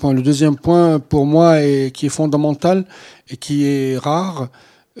premier point. Le deuxième point, pour moi, qui est fondamental et qui est rare,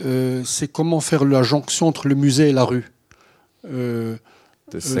 c'est comment faire la jonction entre le musée et la rue.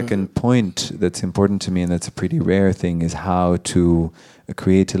 The second point that's important to me, and that's a pretty rare thing, is how to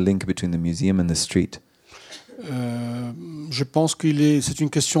create a link between the museum and the street. Je pense c'est une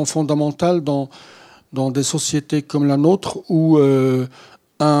question fondamentale dans des sociétés comme la nôtre où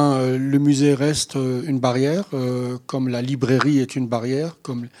le musée reste une barrière, comme la librairie est une barrière,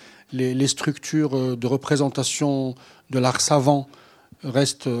 comme les structures de représentation de l'art savant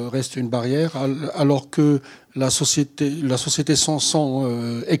restent une barrière, alors que la société s'en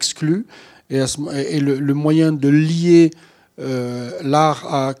sent exclue, et le moyen de lier l'art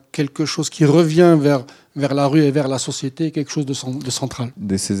à quelque chose qui revient vers la rue et vers la société est quelque chose de central.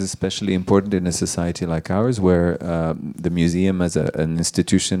 This is especially important in a society like ours, where the museum as an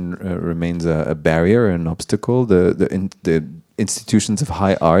institution remains a barrier, an obstacle. The institutions of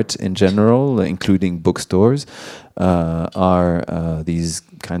high art in general, including bookstores, are these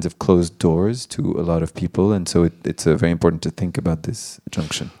kinds of closed doors to a lot of people, and so it's very important to think about this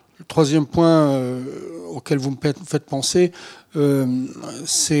junction. Le troisième point auquel vous me faites penser,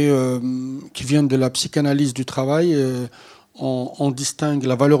 c'est qui vient de la psychanalyse du travail. On distingue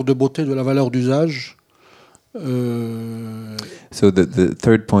la valeur de beauté de la valeur d'usage. So the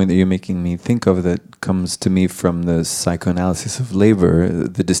third point that you're making me think of that comes to me from the psychoanalysis of labor,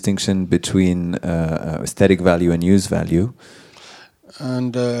 the distinction between aesthetic value and use value.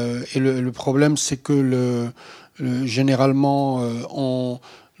 Et le problème, c'est que généralement,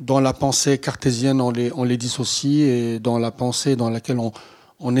 dans la pensée cartésienne, on les dissocie, et dans la pensée dans laquelle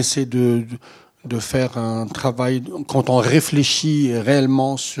on essaie de faire un travail, quand on réfléchit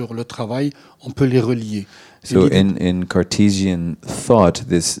réellement sur le travail, on peut les relier. So in Cartesian thought,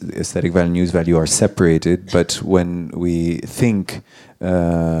 this aesthetic value and use value are separated, but when we think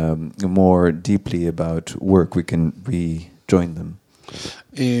more deeply about work, we can rejoin them.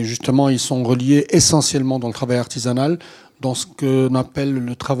 Et justement, ils sont reliés essentiellement dans le travail artisanal, dans ce qu'on appelle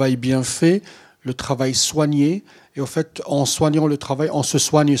le travail bien fait, le travail soigné. Et en fait, en soignant le travail, on se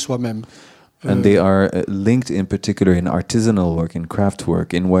soigne soi-même. And they are linked in particular in artisanal work, in craft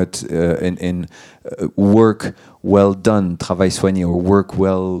work, in what in work well done, travail soigné, or work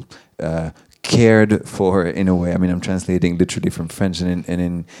well cared for in a way. I mean, I'm translating literally from French, and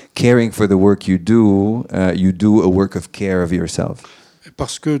in caring for the work you do a work of care of yourself.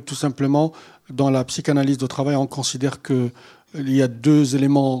 Parce que tout simplement, dans la psychanalyse du travail, on considère qu'il y a deux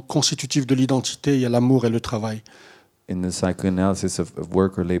éléments constitutifs de l'identité, il y a l'amour et le travail. In the psychoanalysis of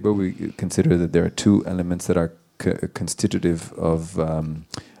work or labor, we consider that there are two elements that are constitutive of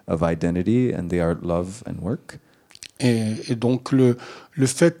identity, and they are love and work. Et donc le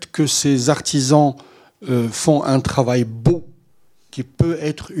fait que ces artisans font un travail beau, qui peut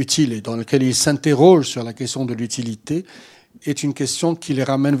être utile, et dans lequel ils s'interrogent sur la question de l'utilité, est une question qui les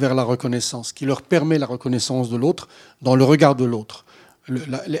ramène vers la reconnaissance, qui leur permet la reconnaissance de l'autre dans le regard de l'autre.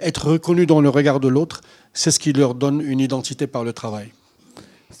 Être reconnu dans le regard de l'autre, c'est ce qui leur donne une identité par le travail.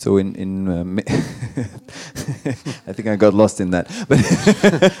 So I think I got lost in that. But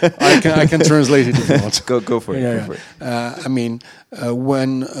I can translate it if you want. Go for it. Yeah. Go for it. I mean,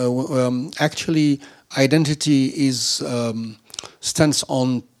 when actually identity stands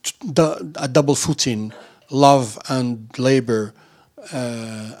on a double footing, love and labor,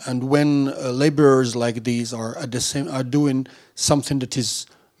 and when laborers like these are doing something that is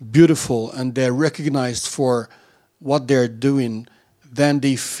beautiful and they're recognized for what they're doing, then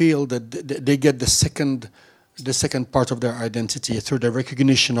they feel that they get the second part of their identity through the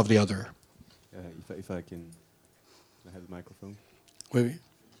recognition of the other. If I can, I have the microphone. Oui.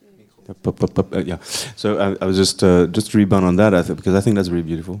 Yeah. So I was just to rebound on that, because I think that's really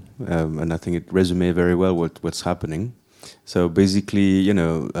beautiful, and I think it resumes very well what's happening. So basically,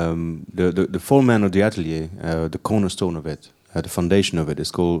 the foreman of the atelier, the cornerstone of it, the foundation of it,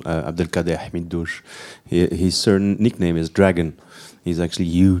 is called Abdelkader Hamid Douche. His nickname is Dragon. He's actually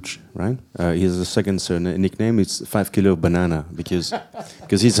huge, right? He has a second nickname. It's 5 kilo of banana, because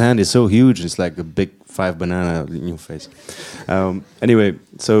his hand is so huge. It's like a big 5 banana in your face. Anyway,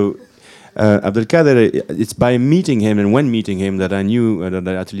 so Abdelkader, it's by meeting him, and when meeting him, that I knew that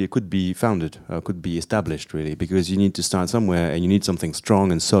the atelier could be founded, could be established, really, because you need to start somewhere and you need something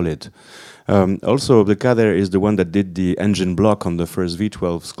strong and solid. Also, Abdelkader is the one that did the engine block on the first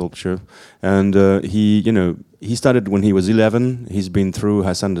V12 sculpture, and he started when he was 11. He's been through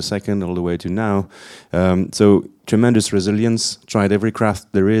Hassan II all the way to now. So tremendous resilience, tried every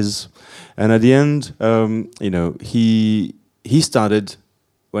craft there is, and at the end, he started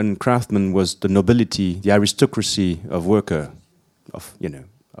when craftsman was the nobility, the aristocracy of worker,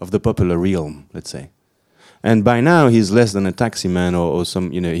 of the popular realm, let's say. And by now he's less than a taxi man or some,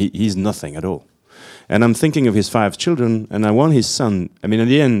 he's nothing at all. And I'm thinking of his 5 children, and I want his son. I mean, at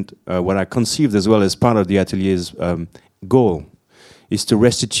the end, what I conceived as well as part of the atelier's goal is to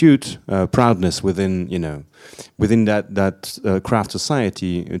restitute proudness within that craft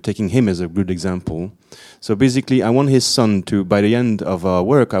society, taking him as a good example. So basically, I want his son to, by the end of our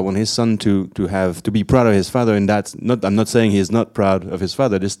work, I want his son to be proud of his father. And I'm not saying he's not proud of his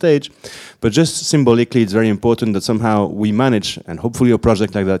father at this stage, but just symbolically, it's very important that somehow we manage, and hopefully a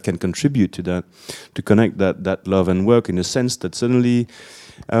project like that can contribute to that, to connect that love and work in a sense that suddenly,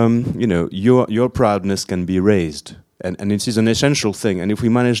 your proudness can be raised. And it is an essential thing. And if we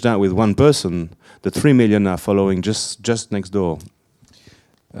manage that with one person, the 3 million are following just next door.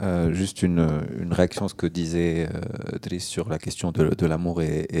 Juste une réaction à ce que disait Driss sur la question de l'amour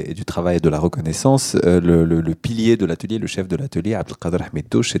et du travail et de la reconnaissance. Le pilier de l'atelier, le chef de l'atelier, Abdelkader Hamid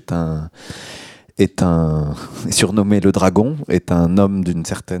Douche, est surnommé le dragon, est un homme d'une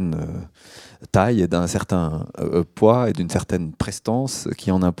certaine taille, d'un certain poids et d'une certaine prestance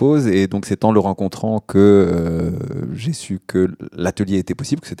qui en impose. Et donc c'est en le rencontrant que j'ai su que l'atelier était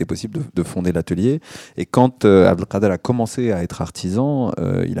possible, que c'était possible de fonder l'atelier. Et quand Abdelkader a commencé à être artisan,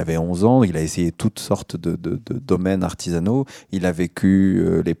 il avait 11 ans, il a essayé toutes sortes de domaines artisanaux. Il a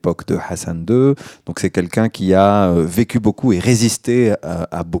vécu l'époque de Hassan II. Donc c'est quelqu'un qui a vécu beaucoup et résisté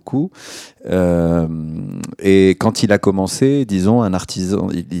à beaucoup. Et quand il a commencé, disons, un artisan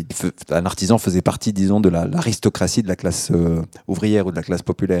faisait partie, disons, de l'aristocratie de la classe ouvrière ou de la classe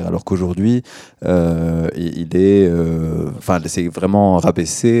populaire, alors qu'aujourd'hui, il est, c'est vraiment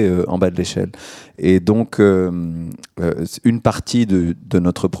rabaissé en bas de l'échelle. Et donc, une partie de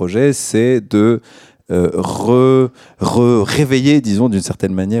notre projet, c'est de réveiller, disons, d'une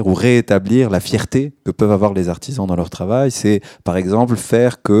certaine manière, ou rétablir la fierté que peuvent avoir les artisans dans leur travail. C'est, par exemple,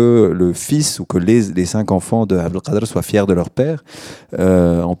 faire que le fils ou que les 5 enfants de Abdelkader soient fiers de leur père,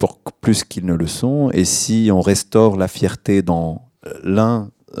 encore plus qu'ils ne le sont. Et si on restaure la fierté dans l'un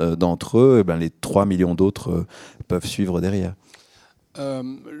d'entre eux, eh ben, les 3 millions d'autres peuvent suivre derrière.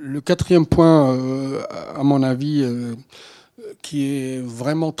 Le 4e point, à mon avis, qui est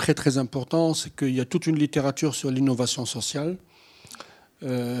vraiment très très important, c'est qu'il y a toute une littérature sur l'innovation sociale.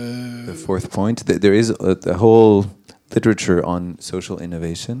 The 4th point, there is a whole literature on social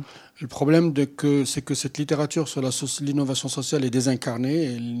innovation. Le problème c'est que cette littérature sur l'innovation sociale est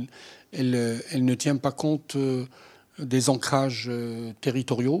désincarnée. Elle ne tient pas compte des ancrages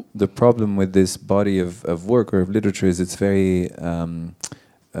territoriaux. The problem with this body of work or of literature is it's very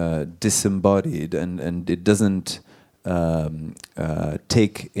disembodied and it doesn't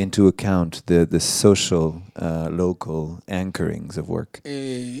take into account the social, local anchorings of work.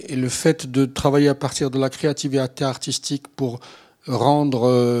 Et le fait de travailler à partir de la créativité artistique pour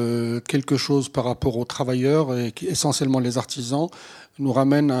rendre quelque chose par rapport aux travailleurs, et essentiellement les artisans, nous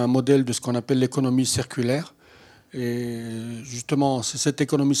ramène à un modèle de ce qu'on appelle l'économie circulaire. Et justement, c'est cette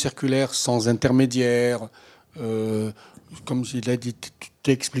économie circulaire sans intermédiaire, comme il a dit,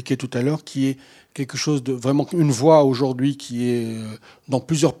 expliqué tout à l'heure, qui est quelque chose de vraiment une voie aujourd'hui qui est dans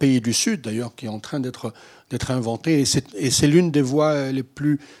plusieurs pays du Sud d'ailleurs, qui est en train d'être inventée. Et c'est l'une des voies les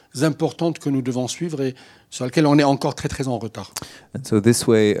plus importantes que nous devons suivre et sur laquelle on est encore très très en retard. And so this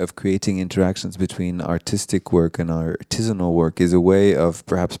way of creating interactions between artistic work and artisanal work is a way of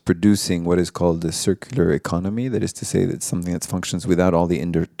perhaps producing what is called the circular economy. That is to say, that something that functions without all the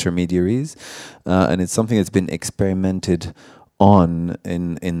intermediaries, and it's something that's been experimented on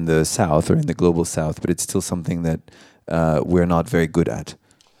in the South or in the global South, but it's still something that we're not very good at.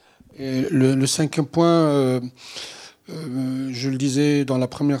 Et le 5e point, je le disais dans la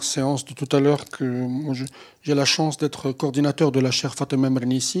première séance de tout à l'heure, que moi j'ai la chance d'être coordinateur de la chaire Fatima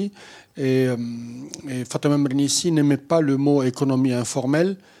Mernissi, et Fatima Mernissi n'aimait pas le mot économie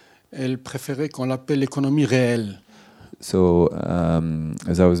informelle, elle préférait qu'on l'appelle économie réelle. So,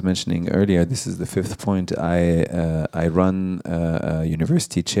 as I was mentioning earlier, this is the 5th point. I run a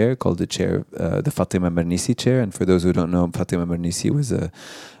university chair called the Fatima Mernissi Chair. And for those who don't know, Fatima Mernissi was a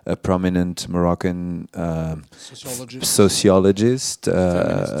prominent Moroccan sociologist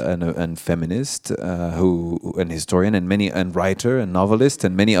and feminist, and historian, and writer and novelist,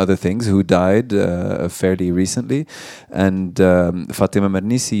 and many other things, who died fairly recently. And Fatima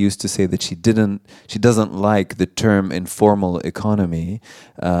Mernissi used to say that she doesn't like the term informal economy.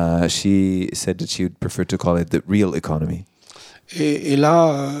 She said that she would prefer to call it the real economy. Et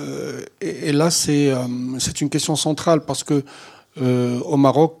là, c'est une question centrale parce que au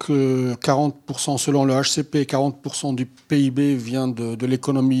Maroc, 40% selon le HCP, 40% du PIB vient de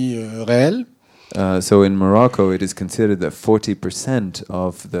l'économie réelle. So in Morocco, it is considered that 40%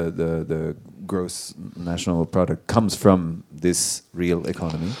 of the gross national product comes from this real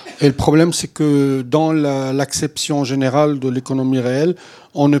economy. Et le problème, c'est que dans l'acception générale de l'économie réelle,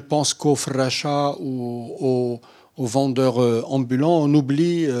 on ne pense qu'aux frachats ou aux vendeurs ambulants.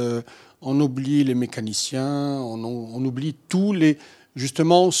 On oublie les mécaniciens, on oublie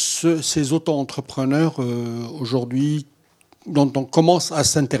ces auto-entrepreneurs aujourd'hui dont on commence à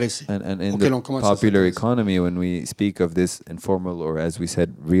s'intéresser. And in the popular economy, when we speak of this informal, or as we said,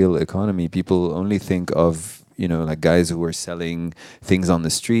 real economy, people only think of, like guys who are selling things on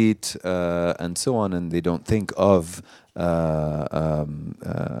the street and so on, and they don't think of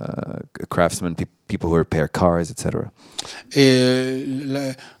craftsmen, people who repair cars, etc.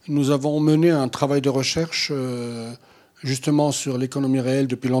 Et nous avons mené un travail de recherche justement sur l'économie réelle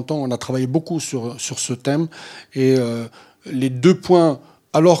depuis longtemps. On a travaillé beaucoup sur ce thème. Et les 2 points,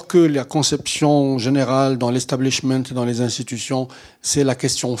 alors que la conception générale dans l'establishment, dans les institutions, c'est la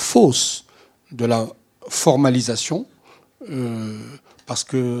question fausse de la formalisation. parce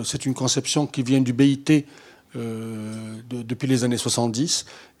que c'est une conception qui vient du BIT depuis les années 70,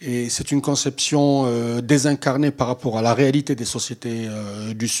 et c'est une conception désincarnée par rapport à la réalité des sociétés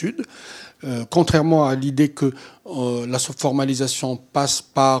du Sud. Contrairement à l'idée que la formalisation passe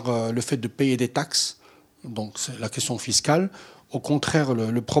par le fait de payer des taxes, donc c'est la question fiscale. Au contraire,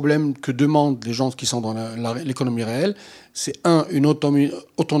 le problème que demandent les gens qui sont dans l'économie réelle, c'est une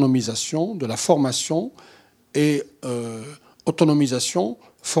autonomisation de la formation et autonomisation,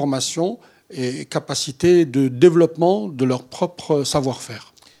 formation et capacité de développement de leur propre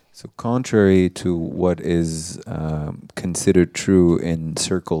savoir-faire. So contrary to what is considered true in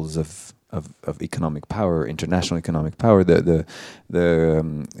circles of economic power, international economic power,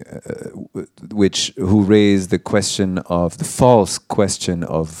 who raise the question of the false question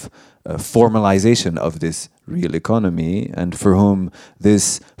of formalization of this real economy, and for whom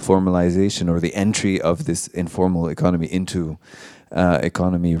this formalization or the entry of this informal economy into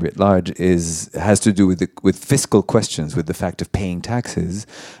economy writ large has to do with fiscal questions, with the fact of paying taxes.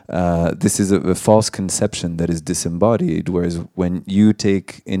 This is a false conception that is disembodied, whereas when you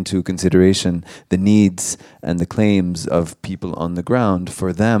take into consideration the needs and the claims of people on the ground,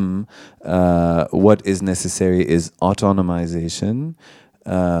 for them, what is necessary is autonomization,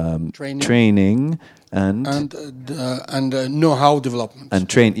 training and know-how development. And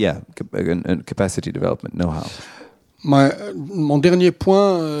capacity development, know-how. Mon dernier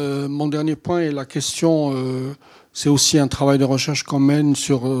point est la question, c'est aussi un travail de recherche qu'on mène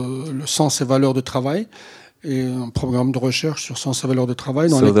sur le sens et valeurs de travail, et un programme de recherche sur sens et valeurs de travail.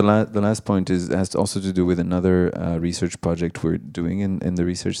 So the last point has also to do with another research project we're doing in the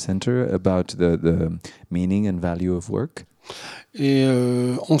research center about the meaning and value of work. Et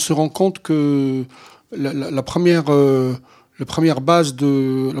on se rend compte que la première base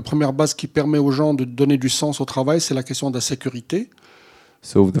qui permet aux gens de donner du sens au travail, c'est la question de la sécurité.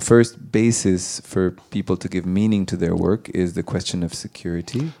 So the first basis for people to give meaning to their work is the question of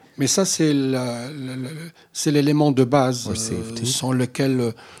security. Mais ça, c'est l'élément de base sans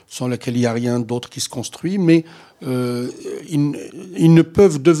lequel il n'y a rien d'autre qui se construit. Mais ils ne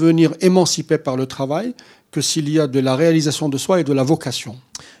peuvent devenir émancipés par le travail que s'il y a de la réalisation de soi et de la vocation.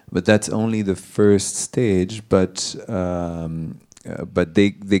 But that's only the first stage. But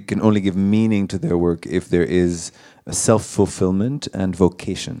they can only give meaning to their work if there is a self-fulfillment and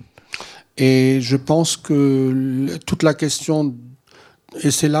vocation. Et je pense que toute la question,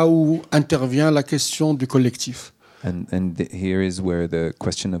 et c'est là où intervient la question du collectif. And here is where the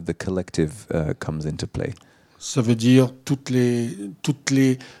question of the collective comes into play. Ça veut dire tous les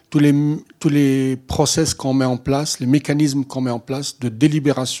process qu'on met en place, les mécanismes qu'on met en place de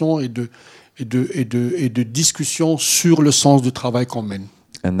délibération et de discussion sur le sens du travail qu'on mène.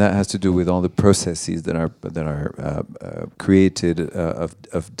 And that has to do with all the processes that are created of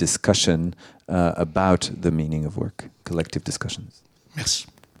discussion about the meaning of work, collective discussions. Merci.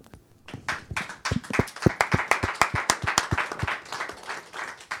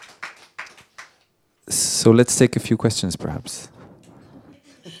 So let's take a few questions, perhaps.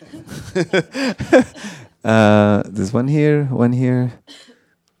 There's one here, one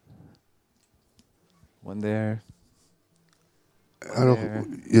there. Alors,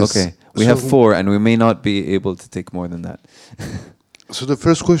 yes. Okay, we have 4, and we may not be able to take more than that. So the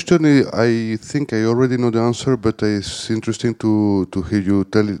first question, I think I already know the answer, but it's interesting to hear you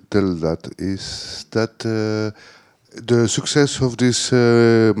tell that. Is that the success of this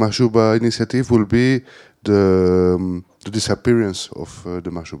Mahjouba initiative will be the disappearance of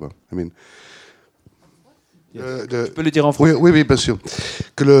the Mahjouba? I mean, Tu peux le dire en français? Oui, bien sûr.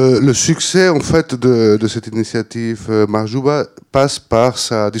 Que le succès, en fait, de cette initiative Mahjouba passe par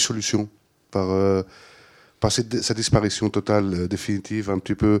sa dissolution, par sa disparition totale, définitive, un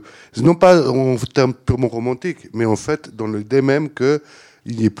petit peu, non pas en termes purement romantiques, mais en fait, dans l'idée même qu'il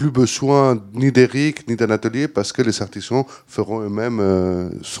n'y ait plus besoin ni d'Éric, ni d'un atelier, parce que les artisans feront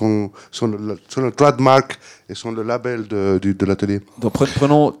eux-mêmes son le trademark et son le label de l'atelier. Donc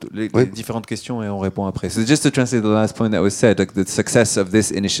prenons les différentes questions et on répond après. So just to translate the last point that was said, like the success of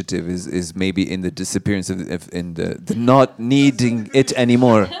this initiative is maybe in the disappearance in the not needing it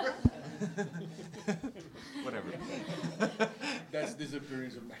anymore. Whatever. That's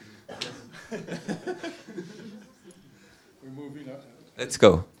disappearance of We're moving on. Let's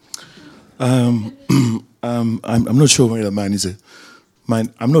go. I'm not sure whether mine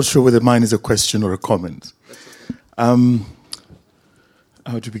is a question or a comment. How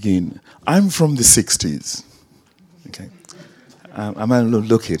to begin? I'm from the 60s. Okay, I might not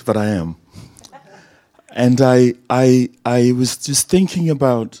look it, but I am. And I was just thinking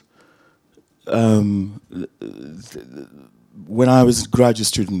about when I was a graduate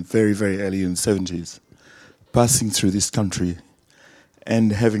student, very, very early in the 70s, passing through this country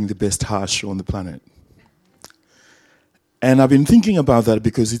and having the best hash on the planet. And I've been thinking about that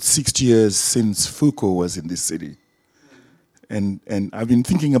because it's 60 years since Foucault was in this city. And I've been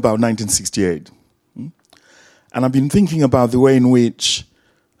thinking about 1968. And I've been thinking about the way in which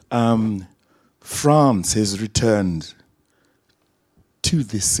France has returned to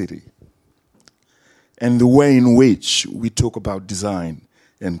this city. And the way in which we talk about design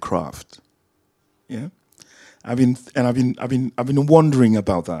and craft. Yeah? I've been wondering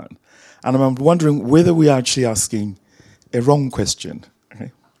about that. And I'm wondering whether we're actually asking a wrong question.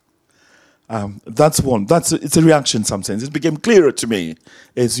 Okay? That's one. It's a reaction in some sense. It became clearer to me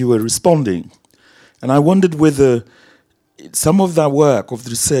as you were responding. And I wondered whether some of that work of the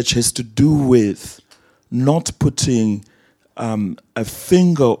research has to do with not putting a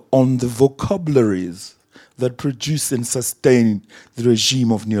finger on the vocabularies that produce and sustain the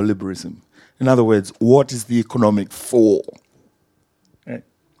regime of neoliberalism. In other words, what is the economic for? Right?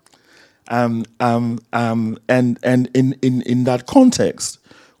 And in that context,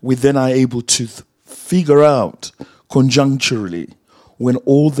 we then are able to figure out conjuncturally when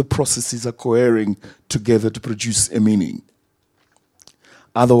all the processes are cohering together to produce a meaning.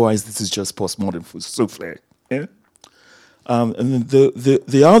 Otherwise, this is just postmodern souffle. Yeah? And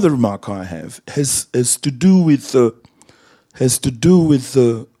the other remark I have has to do with the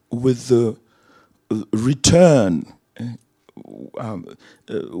return.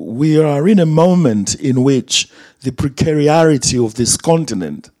 We are in a moment in which the precarity of this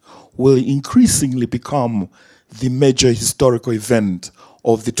continent will increasingly become the major historical event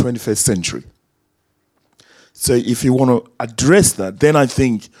of the 21st century. So if you want to address that, then I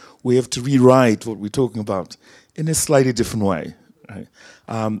think we have to rewrite what we're talking about in a slightly different way. Right?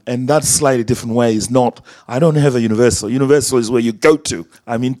 And that slightly different way is not, I don't have a universal. Universal is where you go to.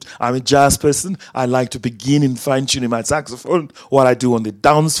 I'm a jazz person. I like to begin in fine-tuning my saxophone. What I do on the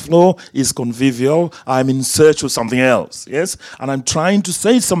dance floor is convivial. I'm in search of something else, yes? And I'm trying to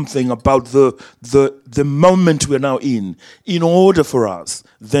say something about the moment we're now in order for us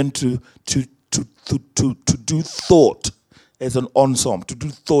then to do thought as an ensemble, to do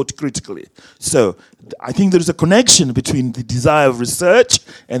thought critically. So I think there is a connection between the desire of research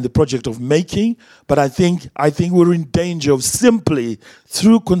and the project of making, but I think we're in danger of simply,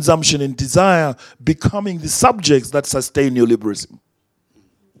 through consumption and desire, becoming the subjects that sustain neoliberalism.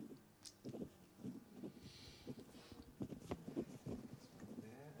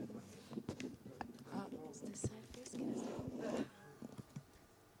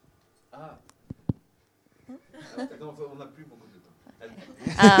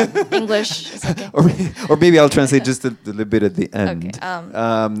 English is okay. Or maybe I'll translate just a little bit at the end. Okay.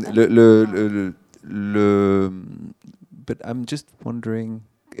 But I'm just wondering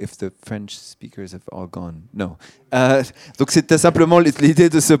if the French speakers have all gone. No. Donc c'était simplement l'idée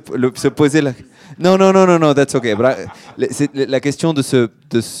de se poser la... Non, that's okay. C'est la question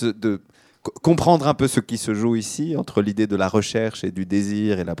de comprendre un peu ce qui se joue ici entre l'idée de la recherche et du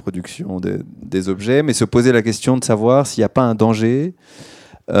désir et la production des objets, mais se poser la question de savoir s'il n'y a pas un danger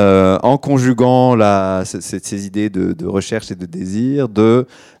en conjuguant ces idées de recherche et de désir, de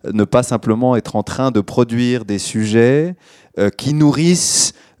ne pas simplement être en train de produire des sujets qui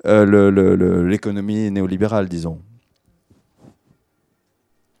nourrissent l'économie néolibérale, disons.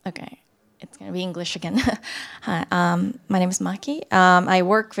 Okay. It's going to be English again. Hi, my name is Maki. I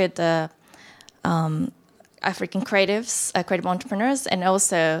work with African creatives, creative entrepreneurs, and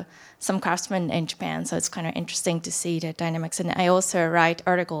also some craftsmen in Japan. So it's kind of interesting to see the dynamics. And I also write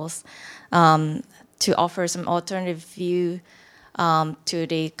articles to offer some alternative view to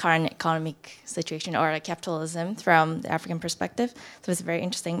the current economic situation or capitalism from the African perspective. So it's very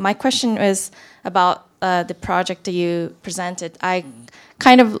interesting. My question is about the project that you presented. I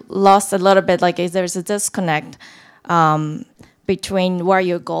kind of lost a little bit, like there's a disconnect between where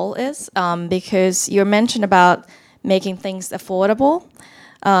your goal is, because you mentioned about making things affordable,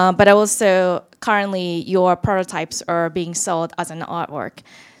 but also currently your prototypes are being sold as an artwork.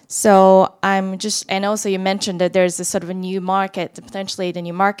 So and also you mentioned that there's a sort of a new market, potentially the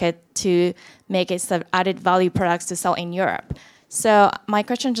new market to make it sort of added value products to sell in Europe. So my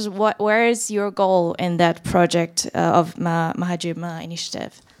question is, where is your goal in that project of Mahajouba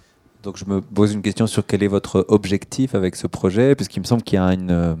initiative? Donc je me pose une question sur quel est votre objectif avec ce projet, puisqu'il me semble qu'il y a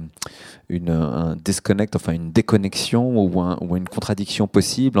un disconnect, enfin une déconnexion ou une contradiction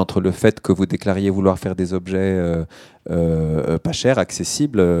possible entre le fait que vous déclariez vouloir faire des objets pas chers,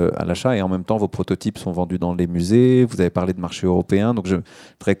 accessibles à l'achat, et en même temps vos prototypes sont vendus dans les musées, vous avez parlé de marché européen, donc je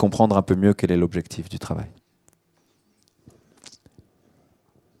voudrais comprendre un peu mieux quel est l'objectif du travail.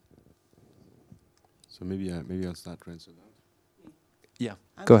 So maybe I'll start to answer that. Yeah,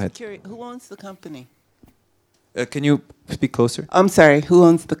 I'm go just ahead. curious, who owns the company? Can you speak closer? I'm sorry, who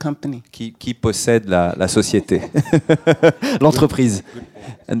owns the company? Qui possède la société, l'entreprise.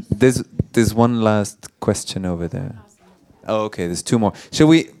 And there's one last question over there. Oh, okay, there's two more. Shall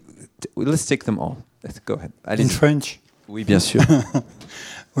we? Let's take them all. Let's go ahead. In Allez-y. French? Oui, bien sûr.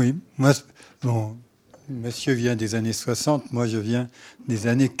 Oui, moi, bon, monsieur vient des années 60, moi je viens des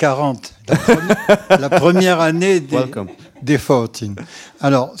années 40. La première année des 14.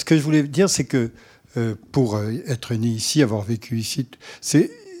 Alors, ce que je voulais dire, c'est que pour être né ici, avoir vécu ici,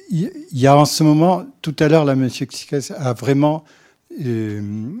 il y a en ce moment, tout à l'heure, là, monsieur Xikas a vraiment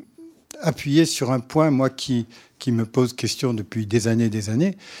appuyé sur un point, moi, qui me pose question depuis des années,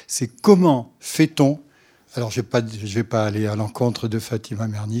 c'est comment fait-on. Alors, je vais pas aller à l'encontre de Fatima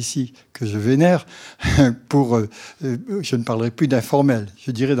Mernissi, que je vénère, je ne parlerai plus d'informel,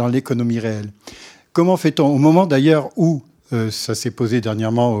 je dirais dans l'économie réelle. Comment fait-on, au moment d'ailleurs où ça s'est posé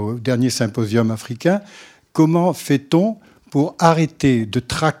dernièrement au dernier symposium africain, comment fait-on pour arrêter de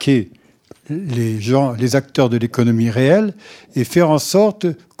traquer les acteurs de l'économie réelle et faire en sorte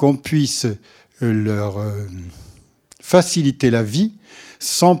qu'on puisse leur faciliter la vie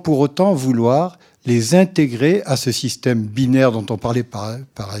sans pour autant vouloir les intégrer à ce système binaire dont on parlait par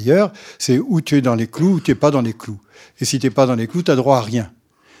ailleurs, c'est où tu es dans les clous ou tu n'es pas dans les clous. Et si tu n'es pas dans les clous, tu n'as droit à rien.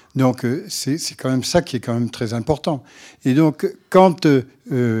 Donc c'est quand même ça qui est quand même très important. Et donc quand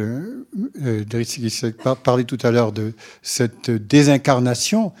Driss parlait tout à l'heure de cette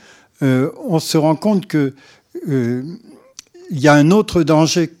désincarnation, on se rend compte que il y a un autre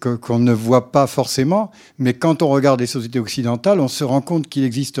danger qu'on ne voit pas forcément, mais quand on regarde les sociétés occidentales, on se rend compte qu'il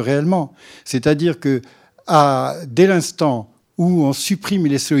existe réellement. C'est-à-dire que dès l'instant où on supprime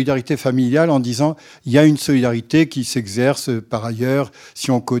les solidarités familiales en disant il y a une solidarité qui s'exerce par ailleurs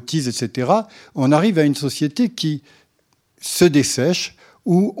si on cotise, etc., on arrive à une société qui se dessèche,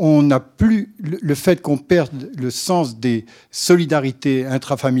 où on n'a plus le fait qu'on perde le sens des solidarités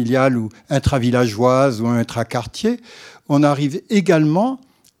intrafamiliales ou intravillageoises ou intraquartiers. On arrive également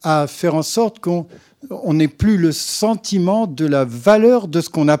à faire en sorte qu'on n'ait plus le sentiment de la valeur de ce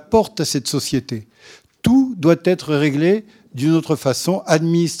qu'on apporte à cette société. Tout doit être réglé d'une autre façon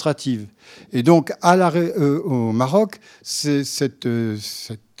administrative. Et donc, au Maroc, ce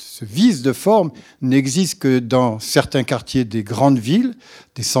vice de forme n'existe que dans certains quartiers des grandes villes,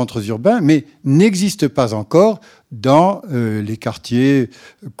 des centres urbains, mais n'existe pas encore dans les quartiers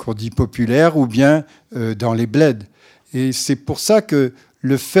qu'on dit populaires ou bien dans les bleds. Et c'est pour ça que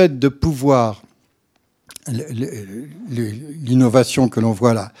le fait de pouvoir, l'innovation que l'on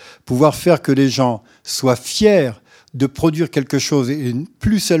voit là, pouvoir faire que les gens soient fiers de produire quelque chose et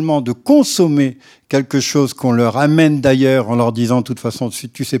plus seulement de consommer quelque chose qu'on leur amène d'ailleurs en leur disant de toute façon si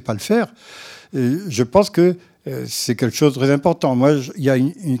tu sais pas le faire, je pense que c'est quelque chose de très important. Moi, il y a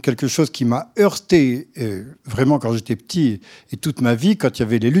quelque chose qui m'a heurté vraiment quand j'étais petit et toute ma vie, quand il y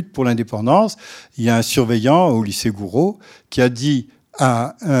avait les luttes pour l'indépendance. Il y a un surveillant au lycée Gouraud qui a dit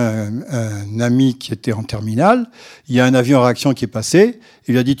à un ami qui était en terminale, il y a un avion en réaction qui est passé,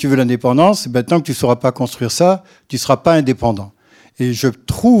 il lui a dit tu veux l'indépendance, ben, tant que tu ne sauras pas construire ça, tu ne seras pas indépendant. Et je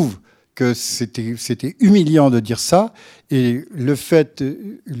trouve que c'était humiliant de dire ça, et le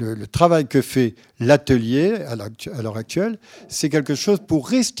travail que fait l'atelier à l'heure actuelle, c'est quelque chose pour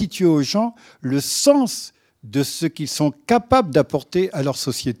restituer aux gens le sens de ce qu'ils sont capables d'apporter à leur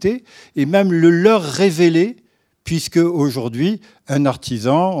société, et même le leur révéler, puisque aujourd'hui, un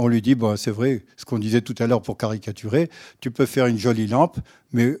artisan, on lui dit, bon, c'est vrai, ce qu'on disait tout à l'heure pour caricaturer, tu peux faire une jolie lampe,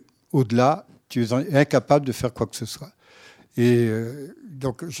 mais au-delà, tu es incapable de faire quoi que ce soit. Et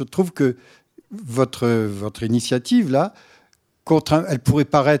donc, je trouve que votre initiative, là, elle pourrait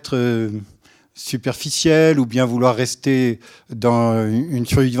paraître superficielle ou bien vouloir rester dans une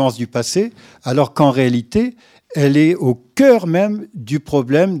survivance du passé, alors qu'en réalité, elle est au cœur même du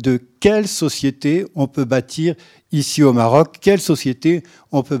problème de quelle société on peut bâtir ici au Maroc, quelle société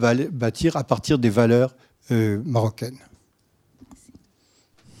on peut bâtir à partir des valeurs marocaines.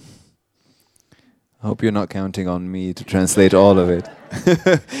 I hope you're not counting on me to translate all of it.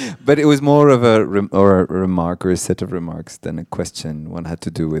 But it was more of a remark or a set of remarks than a question. One had to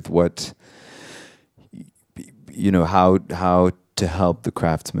do with what, how to help the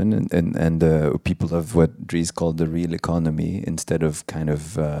craftsmen and people of what Dries called the real economy, instead of kind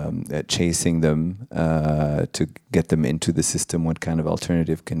of chasing them to get them into the system. What kind of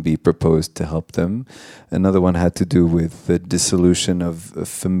alternative can be proposed to help them? Another one had to do with the dissolution of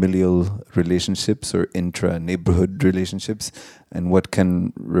familial relationships or intra-neighborhood relationships, and what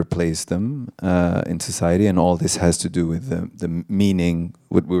can replace them in society. And all this has to do with the meaning,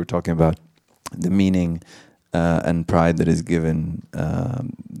 what we were talking about the meaning and pride that is given,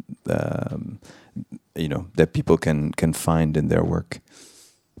 that people can find in their work.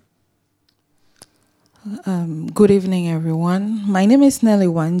 Good evening, everyone. My name is Nelly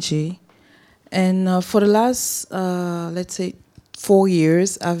Wanji, and for the last, let's say, 4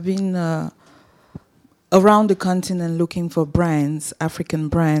 years, I've been around the continent looking for brands, African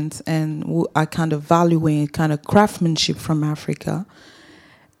brands, and I kind of valuing kind of craftsmanship from Africa.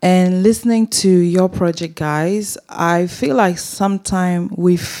 And listening to your project, guys, I feel like sometimes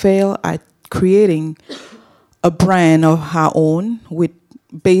we fail at creating a brand of our own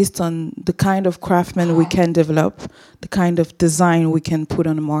based on the kind of craftsman we can develop, the kind of design we can put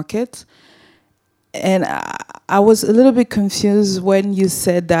on the market. And I was a little bit confused when you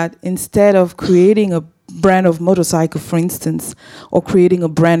said that instead of creating a brand of motorcycle, for instance, or creating a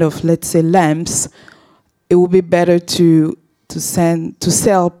brand of, let's say, lamps, it would be better to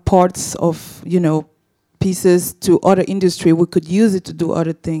sell parts of, pieces to other industry. We could use it to do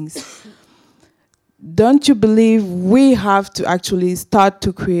other things. Don't you believe we have to actually start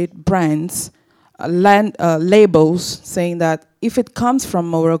to create brands, labels, saying that if it comes from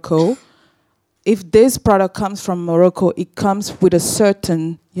Morocco, if this product comes from Morocco, it comes with a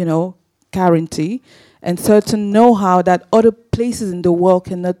certain, guarantee and certain know-how that other places in the world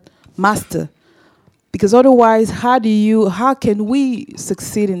cannot master. Because otherwise, how can we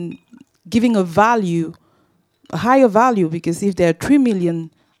succeed in giving a higher value? Because if there are 3 million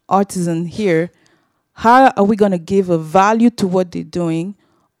artisans here, how are we going to give a value to what they're doing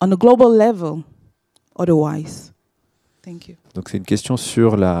on a global level otherwise? Thank you. Donc c'est une question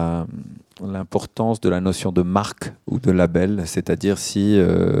sur l'importance de la notion de marque ou de label, c'est-à-dire si,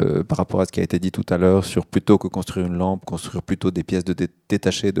 par rapport à ce qui a été dit tout à l'heure, sur plutôt que construire une lampe, construire plutôt des pièces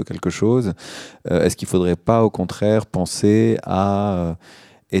détachées de quelque chose, est-ce qu'il ne faudrait pas au contraire penser à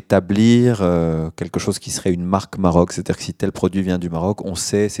établir quelque chose qui serait une marque Maroc, c'est-à-dire que si tel produit vient du Maroc, on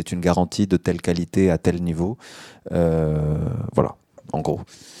sait, c'est une garantie de telle qualité à tel niveau. Voilà, en gros.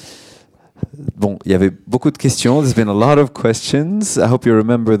 Bon, il y avait beaucoup de questions. There's been a lot of questions. I hope you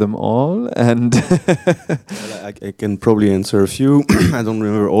remember them all. And I can probably answer a few. I don't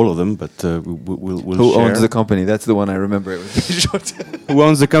remember all of them, but we'll Who share. owns the company? That's the one I remember. It was very short. Who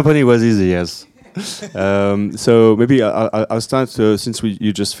owns the company was easy, yes. So maybe I'll start. Since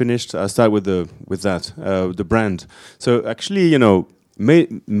you just finished, I'll start with the brand. So actually, what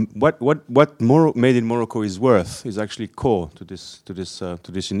Made in Morocco is worth is actually core to this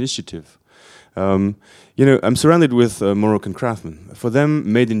initiative. I'm surrounded with Moroccan craftsmen. For them,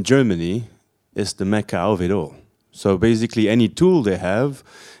 made in Germany is the mecca of it all. So basically, any tool they have,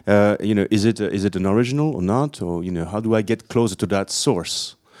 is it an original or not, or how do I get closer to that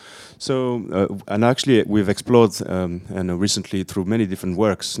source? So, and actually, we've explored recently through many different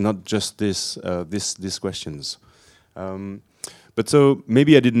works, not just these questions. But so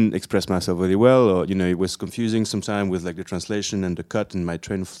maybe I didn't express myself very well, or it was confusing sometimes with like the translation and the cut in my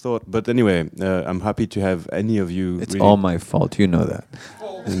train of thought. But anyway, I'm happy to have any of you. It's all my fault, you know that.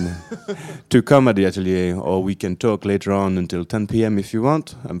 To come at the atelier, or we can talk later on until 10 p.m. if you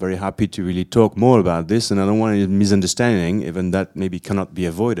want. I'm very happy to really talk more about this, and I don't want any misunderstanding, even that maybe cannot be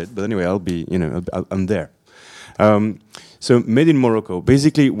avoided. But anyway, I'm there. So made in Morocco.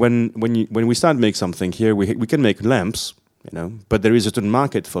 Basically, when we start to make something here, we can make lamps. But there is a certain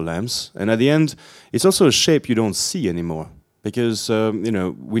market for lamps, and at the end, it's also a shape you don't see anymore, because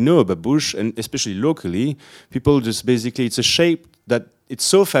we know a babouche, and especially locally, people just basically it's a shape that it's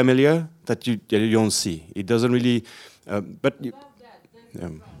so familiar that you don't see. It doesn't really, but you. A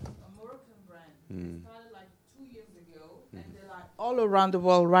Moroccan brand started like 2 years ago, and they're like all around the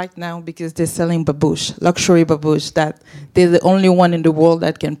world right now because they're selling babouche, luxury babouche. That they're the only one in the world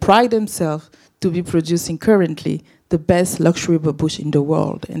that can pride themselves to be producing currently the best luxury babouche in the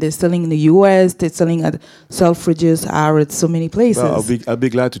world, and they're selling in the US. They're selling at Selfridges, Harrods, so many places. Well, I'll be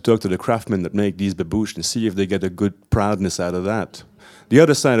glad to talk to the craftsmen that make these babouche and see if they get a good proudness out of that. The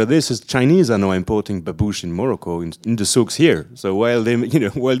other side of this is Chinese are now importing babouche in Morocco in the souks here. So while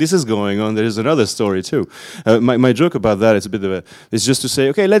this is going on, there is another story too. My joke about that is it's just to say,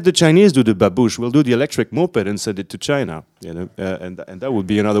 okay, let the Chinese do the babouche. We'll do the electric moped and send it to China. And that would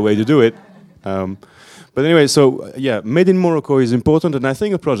be another way to do it. But anyway, so made in Morocco is important, and I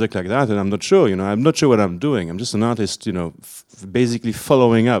think a project like that, and I'm not sure what I'm doing. I'm just an artist, basically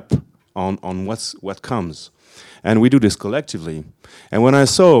following up on what comes, and we do this collectively. And when I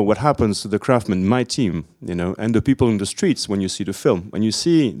saw what happens to the craftsmen, my team, and the people in the streets, when you see the film, when you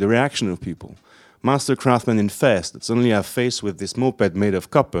see the reaction of people, master craftsmen in Fez that suddenly are faced with this moped made of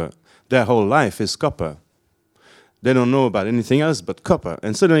copper, their whole life is copper. They don't know about anything else but copper.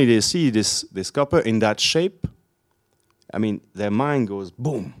 And suddenly they see this copper in that shape. I mean, their mind goes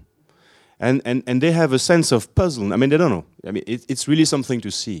boom. And they have a sense of puzzle. I mean, they don't know. I mean, it's really something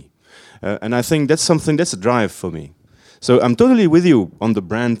to see. And I think that's a drive for me. So I'm totally with you on the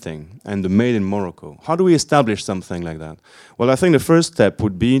brand thing and the made in Morocco. How do we establish something like that? Well, I think the first step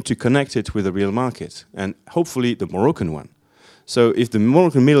would be to connect it with the real market, and hopefully the Moroccan one. So if the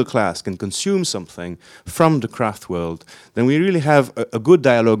Moroccan middle class can consume something from the craft world, then we really have a good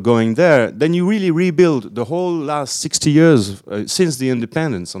dialogue going there. Then you really rebuild the whole last 60 years since the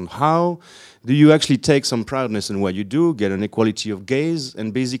independence on how do you actually take some proudness in what you do, get an equality of gaze,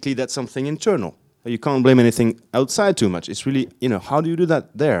 and basically that's something internal. You can't blame anything outside too much. It's really, how do you do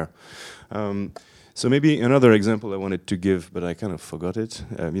that there? So maybe another example I wanted to give, but I kind of forgot it.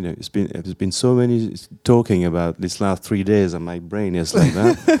 There's been so many talking about this last 3 days, and my brain is like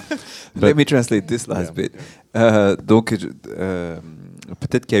that. Let me translate this last bit. Donc,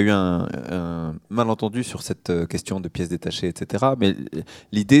 peut-être qu'il y a eu un malentendu sur cette question de pièces détachées, etc. Mais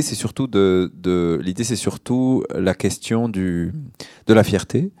l'idée, c'est surtout la question de la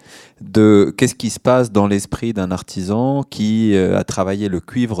fierté, de qu'est-ce qui se passe dans l'esprit d'un artisan qui a travaillé le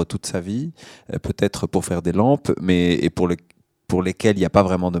cuivre toute sa vie, peut-être pour faire des lampes, mais pour lesquels il n'y a pas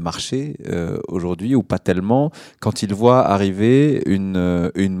vraiment de marché aujourd'hui, ou pas tellement, quand il voit arriver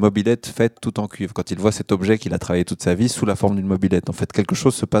une mobilette faite tout en cuivre, quand il voit cet objet qu'il a travaillé toute sa vie sous la forme d'une mobilette. En fait, quelque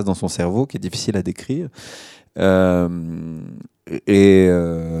chose se passe dans son cerveau qui est difficile à décrire. Et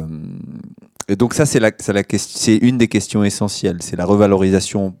donc ça, c'est une des questions essentielles. C'est la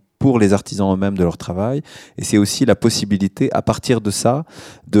revalorisation pour les artisans eux-mêmes de leur travail. Et c'est aussi la possibilité, à partir de ça,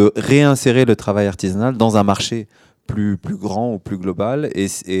 de réinsérer le travail artisanal dans un marché plus grand ou plus global,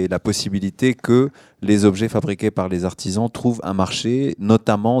 et la possibilité que les objets fabriqués par les artisans trouvent un marché,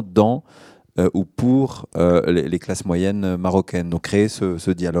 notamment dans ou pour les classes moyennes marocaines. Donc créer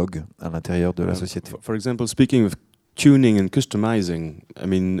ce dialogue à l'intérieur de la société. For example, speaking of tuning and customizing, I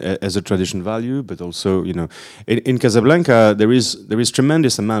mean, as a tradition value, but also, in Casablanca, there is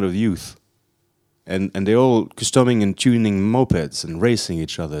tremendous amount of youth. And they're all customing and tuning mopeds and racing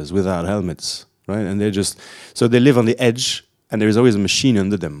each other without helmets. Right? And so they live on the edge, and there is always a machine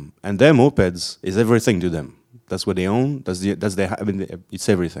under them. And their mopeds is everything to them. That's what they own. It's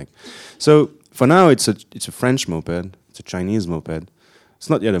everything. So for now, it's a French moped. It's a Chinese moped. It's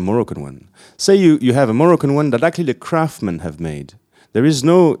not yet a Moroccan one. Say you have a Moroccan one that actually the craftsmen have made. There is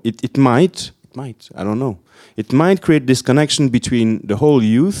no. It might. I don't know. It might create this connection between the whole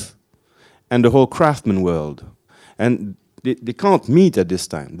youth and the whole craftsman world, and they can't meet at this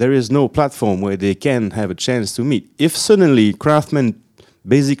time. There is no platform where they can have a chance to meet. If suddenly craftsmen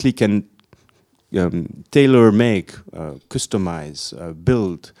basically can tailor-make, customize,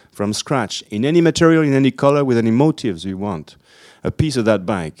 build from scratch in any material, in any color, with any motives you want, a piece of that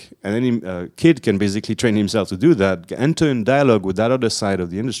bike, and any kid can basically train himself to do that, enter in dialogue with that other side of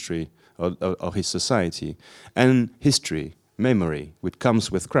the industry, of his society, and history, memory, which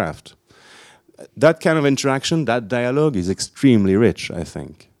comes with craft. That kind of interaction, that dialogue is extremely rich, I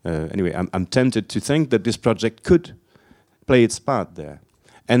think. Anyway, I'm tempted to think that this project could play its part there.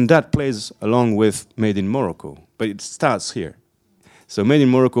 And that plays along with Made in Morocco, but it starts here. So Made in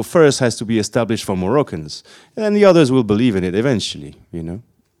Morocco first has to be established for Moroccans, and the others will believe in it eventually,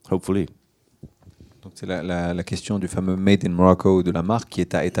 hopefully. Donc c'est la question du fameux Made in Morocco ou de la marque qui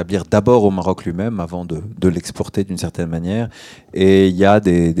est à établir d'abord au Maroc lui-même avant de l'exporter d'une certaine manière. Et il y a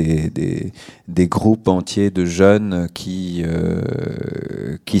des groupes entiers de jeunes qui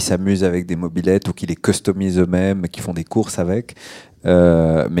s'amusent avec des mobilettes ou qui les customisent eux-mêmes, qui font des courses avec.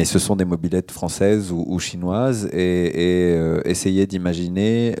 Mais ce sont des mobilettes françaises ou chinoises, et essayer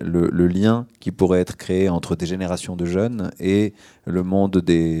d'imaginer le lien qui pourrait être créé entre des générations de jeunes et le monde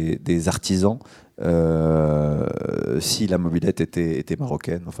des artisans si la mobilette était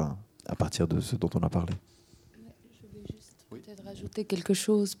marocaine, enfin à partir de ce dont on a parlé. Je vais juste peut-être rajouter quelque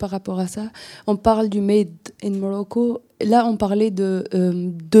chose par rapport à ça. On parle du Made in Morocco. Là, on parlait de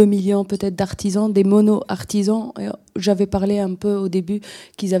 2 millions peut-être d'artisans, des mono-artisans. J'avais parlé un peu au début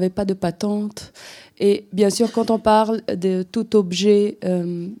qu'ils n'avaient pas de patente. Et bien sûr, quand on parle de tout objet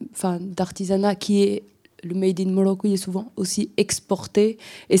d'artisanat qui est le Made in Morocco, il est souvent aussi exporté,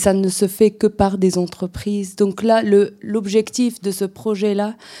 et ça ne se fait que par des entreprises. Donc là, l'objectif de ce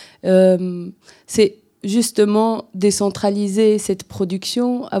projet-là, c'est justement décentraliser cette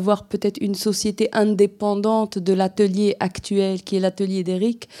production, avoir peut-être une société indépendante de l'atelier actuel, qui est l'atelier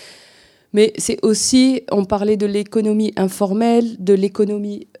d'Eric. Mais c'est aussi, on parlait de l'économie informelle, de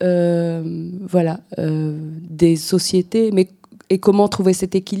l'économie des sociétés, et comment trouver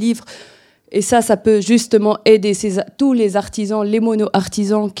cet équilibre. Et ça peut justement aider tous les artisans, les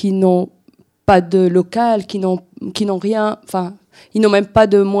mono-artisans qui n'ont pas de local, qui n'ont rien, enfin, ils n'ont même pas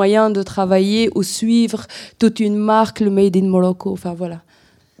de moyens de travailler ou suivre toute une marque, le Made in Morocco, enfin voilà.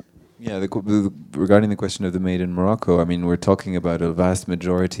 Yeah, regarding the question of the Made in Morocco, I mean, we're talking about a vast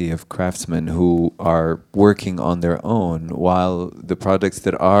majority of craftsmen who are working on their own, while the products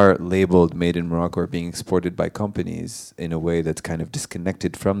that are labeled Made in Morocco are being exported by companies in a way that's kind of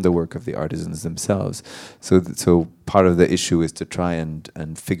disconnected from the work of the artisans themselves. So part of the issue is to try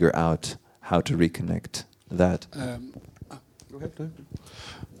and figure out how to reconnect that.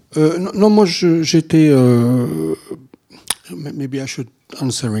 Non, moi j'étais... maybe I should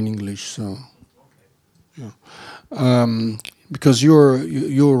answer in English. So, yeah. Because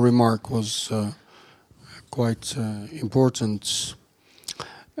your remark was quite important,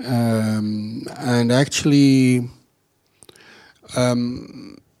 and actually, I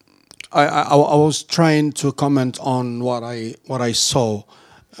was trying to comment on what I saw,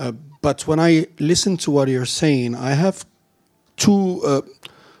 but when I listen to what you're saying, I have two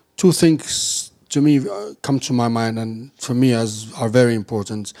things to me come to my mind, and for me are very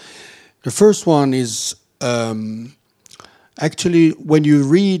important. The first one is actually when you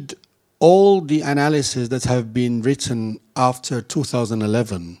read all the analysis that have been written after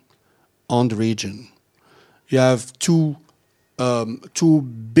 2011 on the region, you have two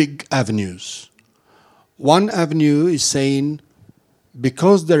big avenues. One avenue is saying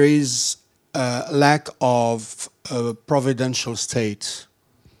because there is a lack of a providential state,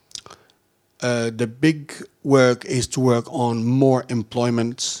 the big work is to work on more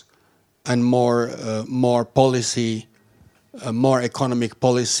employment and more policy, more economic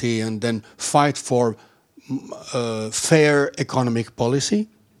policy, and then fight for fair economic policy.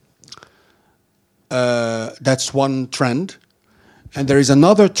 That's one trend. And there is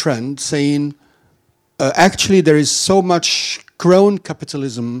another trend saying, actually there is so much crony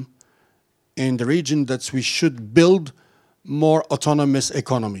capitalism in the region that we should build more autonomous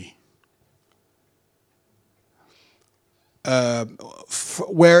economy.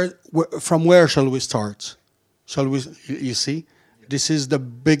 From where shall we start? Shall we? You see, this is the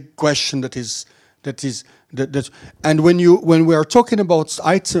big question that. And when we are talking about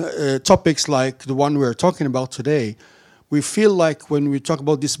topics like the one we are talking about today, we feel like when we talk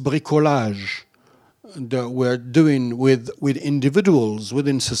about this bricolage that we're doing with individuals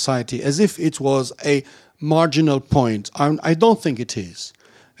within society, as if it was a marginal point. I don't think it is.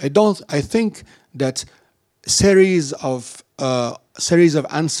 I think that series of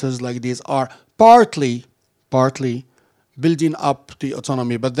answers like this are partly building up the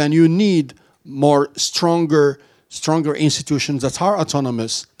autonomy, but then you need stronger institutions that are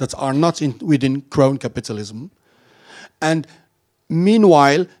autonomous, that are not within crony capitalism. And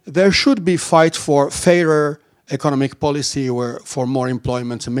meanwhile, there should be fight for fairer economic policy, or for more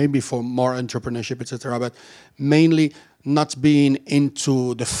employment, and maybe for more entrepreneurship, etc. But mainly not being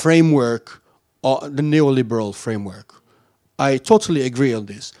into the framework, or the neoliberal framework. I totally agree on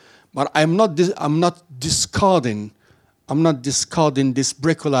this, but I'm not discarding this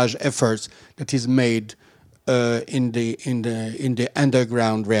bricolage effort that is made in the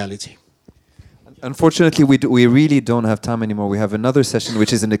underground reality. Unfortunately, we really don't have time anymore. We have another session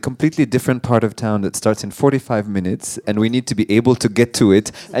which is in a completely different part of town that starts in 45 minutes, and we need to be able to get to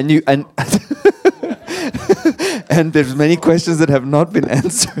it. And and there's many questions that have not been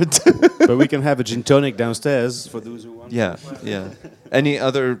answered. But we can have a gin tonic downstairs for those who want. Yeah. Any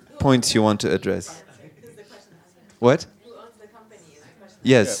other points you want to address? What?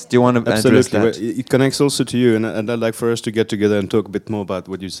 Yes, do you want to address that? Well, it connects also to you, and I'd like for us to get together and talk a bit more about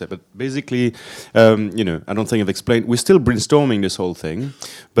what you said. But basically, I don't think I've explained. We're still brainstorming this whole thing.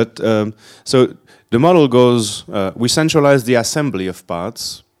 But so the model goes, we centralize the assembly of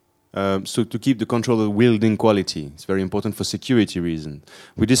parts, so to keep the control of wielding quality. It's very important for security reasons.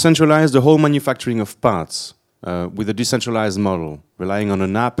 We decentralize the whole manufacturing of parts with a decentralized model, relying on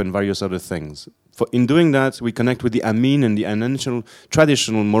an app and various other things. In doing that, we connect with the Amin and the initial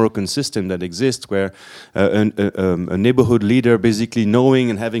traditional Moroccan system that exists, where a neighborhood leader, basically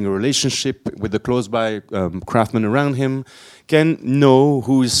knowing and having a relationship with the close-by craftsmen around him, can know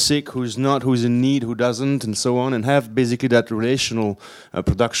who is sick, who is not, who is in need, who doesn't, and so on, and have basically that relational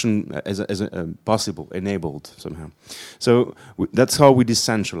production as possible, enabled somehow. So that's how we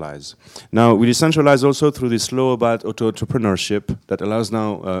decentralize. Now, we decentralize also through this law about auto-entrepreneurship that allows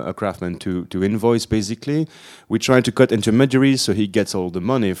now a craftsman to invoice, basically. We try to cut intermediaries so he gets all the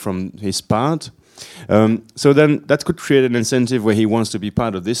money from his part. So then that could create an incentive where he wants to be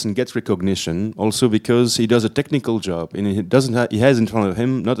part of this and gets recognition, also because he does a technical job and he has in front of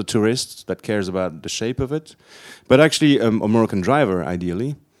him not a tourist that cares about the shape of it, but actually a Moroccan driver,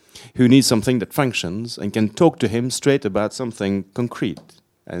 ideally, who needs something that functions and can talk to him straight about something concrete.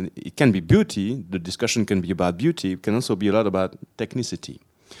 And it can be beauty, the discussion can be about beauty, it can also be a lot about technicity.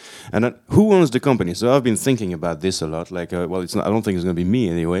 And who owns the company? So I've been thinking about this a lot. Like, well, it's not, I don't think it's going to be me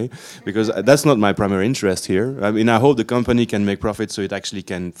anyway, because that's not my primary interest here. I mean, I hope the company can make profit so it actually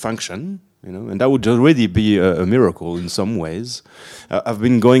can function, you know, and that would already be a miracle in some ways. I've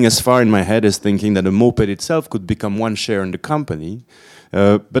been going as far in my head as thinking that the moped itself could become one share in the company.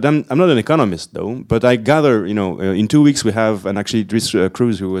 But I'm not an economist, though. But I gather, you know, in 2 weeks we have, and actually Dries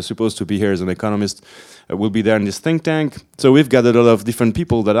Cruz, who was supposed to be here as an economist, will be there in this think tank. So we've gathered a lot of different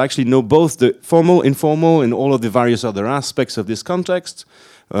people that actually know both the formal, informal, and all of the various other aspects of this context,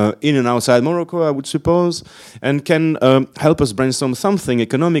 in and outside Morocco, I would suppose, and can help us brainstorm something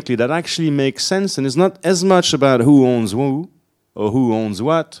economically that actually makes sense and is not as much about who owns who or who owns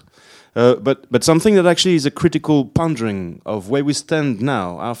what, but something that actually is a critical pondering of where we stand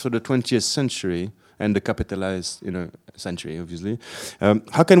now after the 20th century and the capitalized, you know, century, obviously.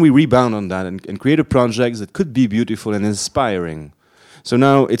 How can we rebound on that and create a project that could be beautiful and inspiring? So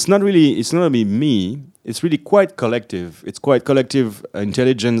now it's not only me, it's really quite collective. It's quite collective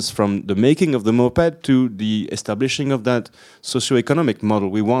intelligence from the making of the moped to the establishing of that socio-economic model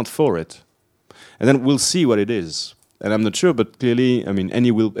we want for it. And then we'll see what it is. And I'm not sure, but clearly, I mean,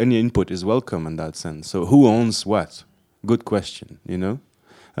 any input is welcome in that sense. So who owns what? Good question, you know?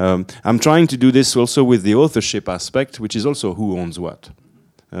 I'm trying to do this also with the authorship aspect, which is also who owns what.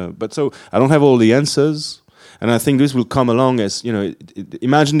 But so I don't have all the answers, and I think this will come along as, you know,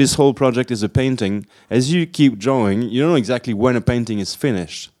 imagine this whole project is a painting. As you keep drawing, you don't know exactly when a painting is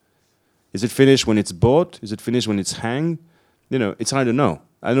finished. Is it finished when it's bought? Is it finished when it's hanged? You know, it's hard to know.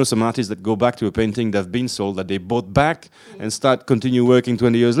 I know some artists that go back to a painting that have been sold, that they bought back and continue working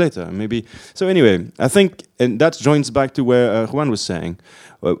 20 years later, maybe. So anyway, I think, and that joins back to where Juan was saying,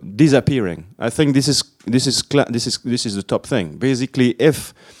 disappearing. I think this is the top thing. Basically,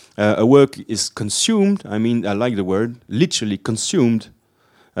 if a work is consumed, I mean, I like the word, literally consumed,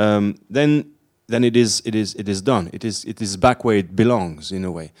 then it is done. It is back where it belongs in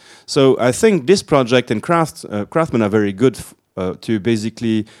a way. So I think this project and craftsmen are very good to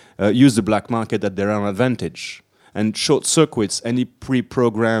basically use the black market at their own advantage and short circuits any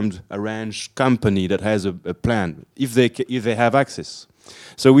pre-programmed, arranged company that has a plan, if they have access.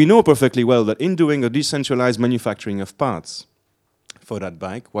 So we know perfectly well that in doing a decentralized manufacturing of parts for that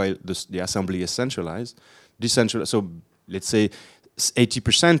bike, while the assembly is centralized, so let's say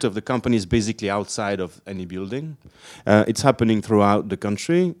 80% of the company is basically outside of any building. It's happening throughout the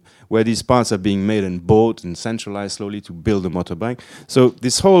country, where these parts are being made and bought and centralized slowly to build a motorbike. So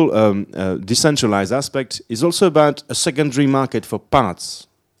this whole decentralized aspect is also about a secondary market for parts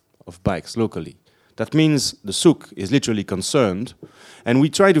of bikes locally. That means the souk is literally concerned, and we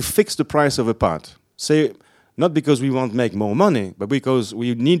try to fix the price of a part. Say, not because we want to make more money, but because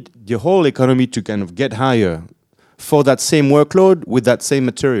we need the whole economy to kind of get higher for that same workload with that same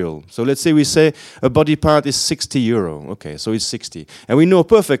material. So let's say we say a body part is 60 euro. Okay, so it's 60. And we know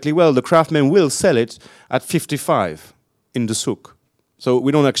perfectly well the craftsman will sell it at 55 in the souk. So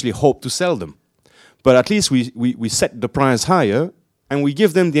we don't actually hope to sell them. But at least we set the price higher and we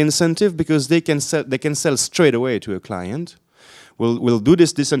give them the incentive because they can sell straight away to a client. We'll do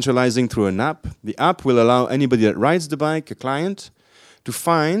this decentralizing through an app. The app will allow anybody that rides the bike, a client, to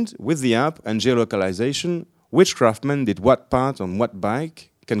find with the app and geolocalization which craftsman did what part on what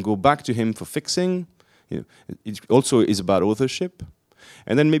bike, can go back to him for fixing. You know, it also is about authorship.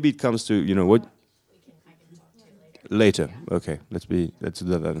 And then maybe it comes to, you know, what? Later. Okay, let's do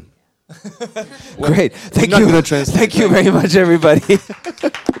that then. Great. Thank you. Thank you very much, everybody.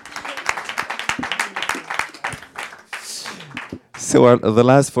 So the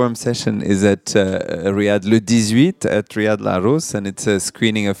last forum session is at Riyadh Le 18 at Riyadh La Rose, and it's a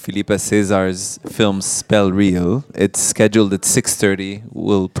screening of Philippa Cesar's film Spell Real. It's scheduled at 6:30.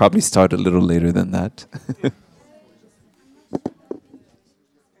 We'll probably start a little later than that.